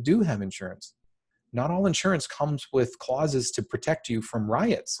businesses that do have insurance, not all insurance comes with clauses to protect you from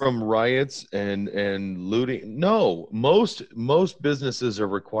riots. From riots and looting. No, most businesses are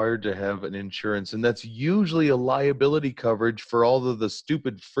required to have an insurance, and that's usually a liability coverage for all of the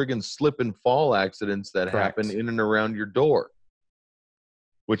stupid friggin' slip and fall accidents that Correct. happen in and around your door.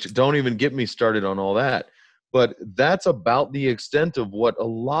 Which, don't even get me started on all that. But that's about the extent of what a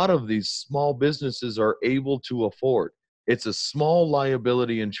lot of these small businesses are able to afford. It's a small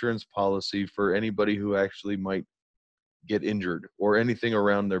liability insurance policy for anybody who actually might get injured or anything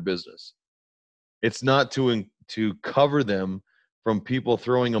around their business. It's not to cover them from people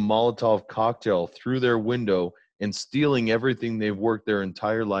throwing a Molotov cocktail through their window and stealing everything they've worked their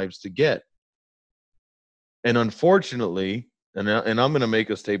entire lives to get. And unfortunately, and I'm going to make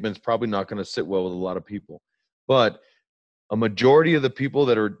a statement, it's probably not going to sit well with a lot of people, but a majority of the people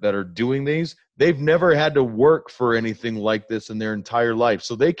that are doing these, they've never had to work for anything like this in their entire life.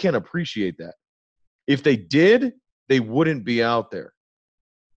 So they can't appreciate that. If they did, they wouldn't be out there.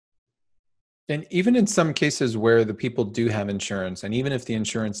 And even in some cases where the people do have insurance, and even if the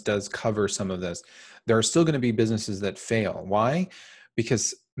insurance does cover some of this, there are still going to be businesses that fail. Why?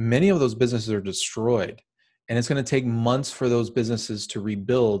 Because many of those businesses are destroyed. And it's going to take months for those businesses to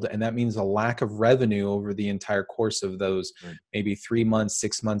rebuild. And that means a lack of revenue over the entire course of those maybe 3 months,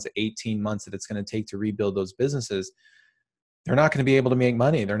 6 months, 18 months that it's going to take to rebuild those businesses. They're not going to be able to make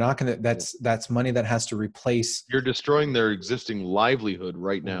money. They're not going to, that's money that has to replace. You're destroying their existing livelihood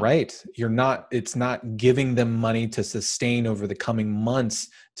right now. Right. It's not giving them money to sustain over the coming months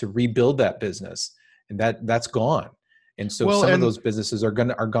to rebuild that business. And that's gone. And so some of those businesses are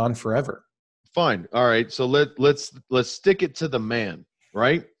gone forever. Fine. All right. So let's stick it to the man,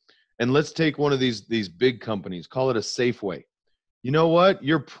 right? And let's take one of these big companies, call it a Safeway. You know what?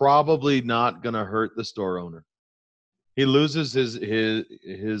 You're probably not going to hurt the store owner. He loses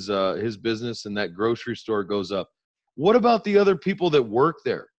his business and that grocery store goes up. What about the other people that work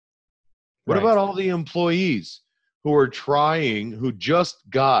there? What about all the employees who just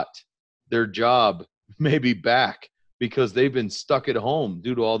got their job maybe back because they've been stuck at home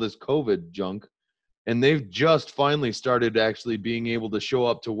due to all this COVID junk, and they've just finally started actually being able to show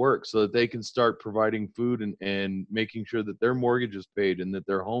up to work so that they can start providing food and making sure that their mortgage is paid and that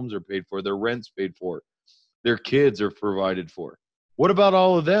their homes are paid for, their rent's paid for, their kids are provided for. What about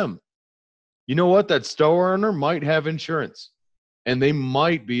all of them? You know what? That store owner might have insurance, and they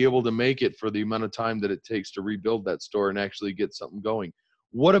might be able to make it for the amount of time that it takes to rebuild that store and actually get something going.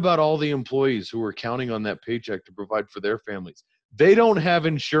 What about all the employees who are counting on that paycheck to provide for their families? They don't have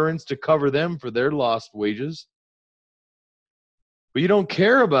insurance to cover them for their lost wages. But you don't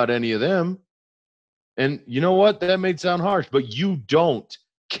care about any of them. And you know what? That may sound harsh, but you don't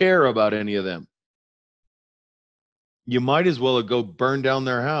care about any of them. You might as well go burn down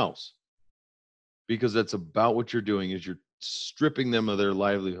their house, because that's about what you're doing, is you're stripping them of their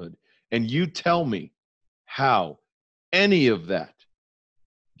livelihood. And you tell me how any of that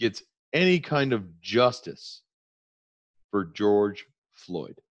gets any kind of justice for George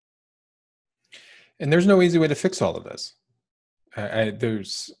Floyd. And there's no easy way to fix all of this.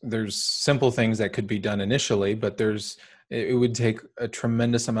 There's simple things that could be done initially, but it would take a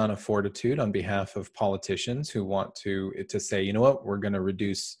tremendous amount of fortitude on behalf of politicians who want to say, you know what, we're going to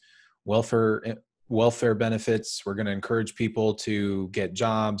reduce welfare benefits. We're going to encourage people to get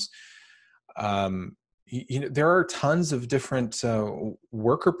jobs. There are tons of different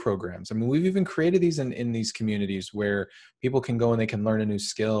worker programs. I mean, we've even created these in these communities where people can go and they can learn a new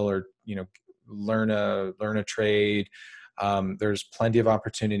skill, or learn a trade. There's plenty of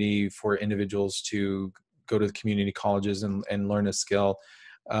opportunity for individuals to go to the community colleges and learn a skill.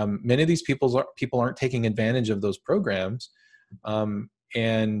 Many of these people aren't taking advantage of those programs,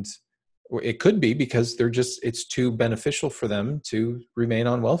 and it could be because it's too beneficial for them to remain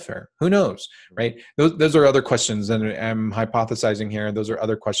on welfare. Who knows, right? Those are other questions, and I'm hypothesizing here. Those are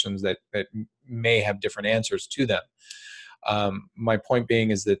other questions that may have different answers to them. My point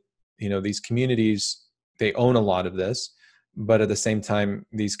being is that, these communities, they own a lot of this, but at the same time,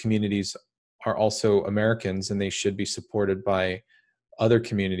 these communities are also Americans, and they should be supported by other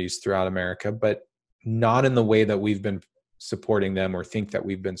communities throughout America, but not in the way that we've been supporting them or think that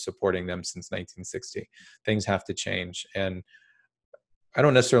we've been supporting them since 1960. Things have to change. And I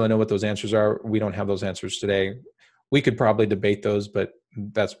don't necessarily know what those answers are. We don't have those answers today. We could probably debate those, but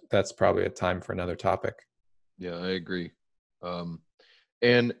that's probably a time for another topic. Yeah, I agree.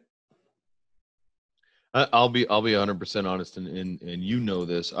 And I'll be 100% honest, and you know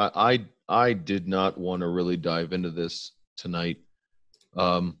this. I did not want to really dive into this tonight,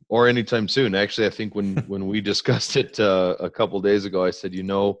 or anytime soon. Actually, I think when we discussed it a couple days ago, I said,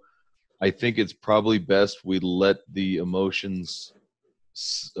 I think it's probably best we let the emotions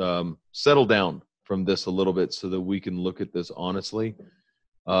settle down from this a little bit so that we can look at this honestly.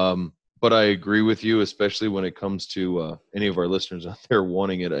 But I agree with you, especially when it comes to any of our listeners out there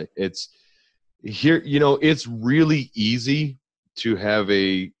wanting it. It's really easy to have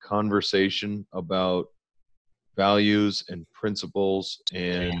a conversation about values and principles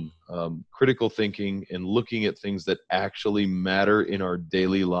and critical thinking and looking at things that actually matter in our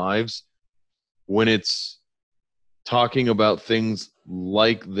daily lives, when it's talking about things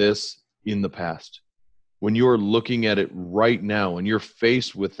like this in the past. When you're looking at it right now and you're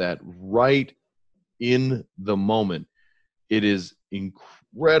faced with that right in the moment, it is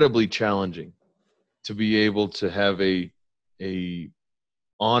incredibly challenging to be able to have a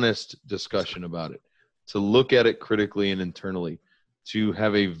honest discussion about it, to look at it critically and internally, to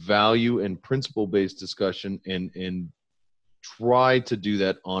have a value and principle-based discussion and try to do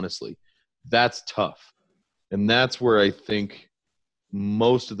that honestly. That's tough. And that's where I think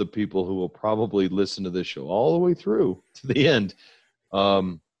most of the people who will probably listen to this show all the way through to the end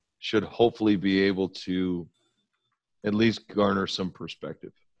should hopefully be able to at least garner some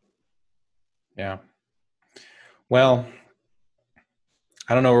perspective. Yeah. Well,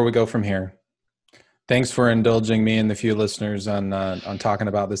 I don't know where we go from here. Thanks for indulging me and the few listeners on talking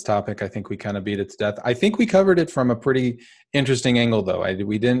about this topic. I think we kind of beat it to death. I think we covered it from a pretty interesting angle, though.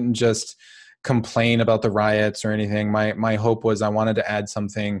 We didn't just complain about the riots or anything. My hope was I wanted to add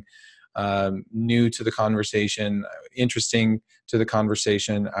something new to the conversation, interesting to the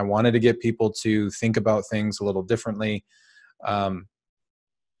conversation. I wanted to get people to think about things a little differently. My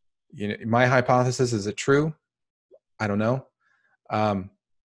hypothesis, is it true? I don't know. I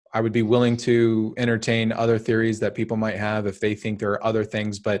would be willing to entertain other theories that people might have if they think there are other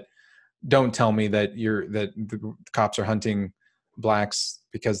things, but don't tell me that the cops are hunting blacks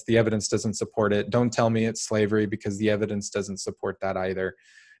because the evidence doesn't support it. Don't tell me it's slavery because the evidence doesn't support that either.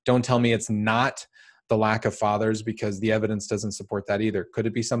 Don't tell me it's not the lack of fathers because the evidence doesn't support that either. Could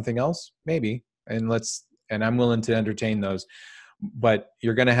it be something else? Maybe. And I'm willing to entertain those. But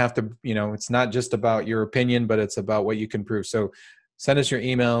you're going to have to, it's not just about your opinion, but it's about what you can prove. So send us your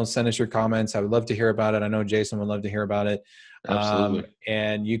emails, send us your comments. I would love to hear about it. I know Jason would love to hear about it. Absolutely.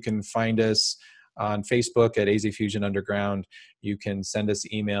 And you can find us on Facebook at AZ Fusion Underground. You can send us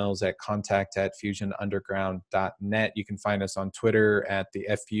emails at contact@fusionunderground.net. You can find us on Twitter at the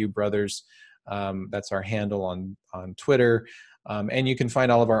FU Brothers. That's our handle on Twitter. And you can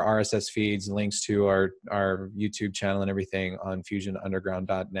find all of our RSS feeds, links to our YouTube channel and everything on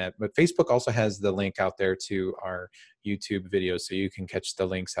fusionunderground.net. But Facebook also has the link out there to our YouTube videos, so you can catch the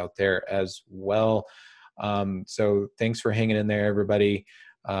links out there as well. So thanks for hanging in there, everybody.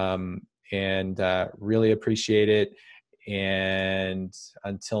 And really appreciate it. And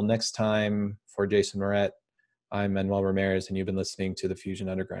until next time, for Jason Moret, I'm Manuel Ramirez, and you've been listening to the Fusion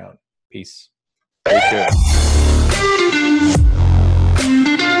Underground. Peace. Take care.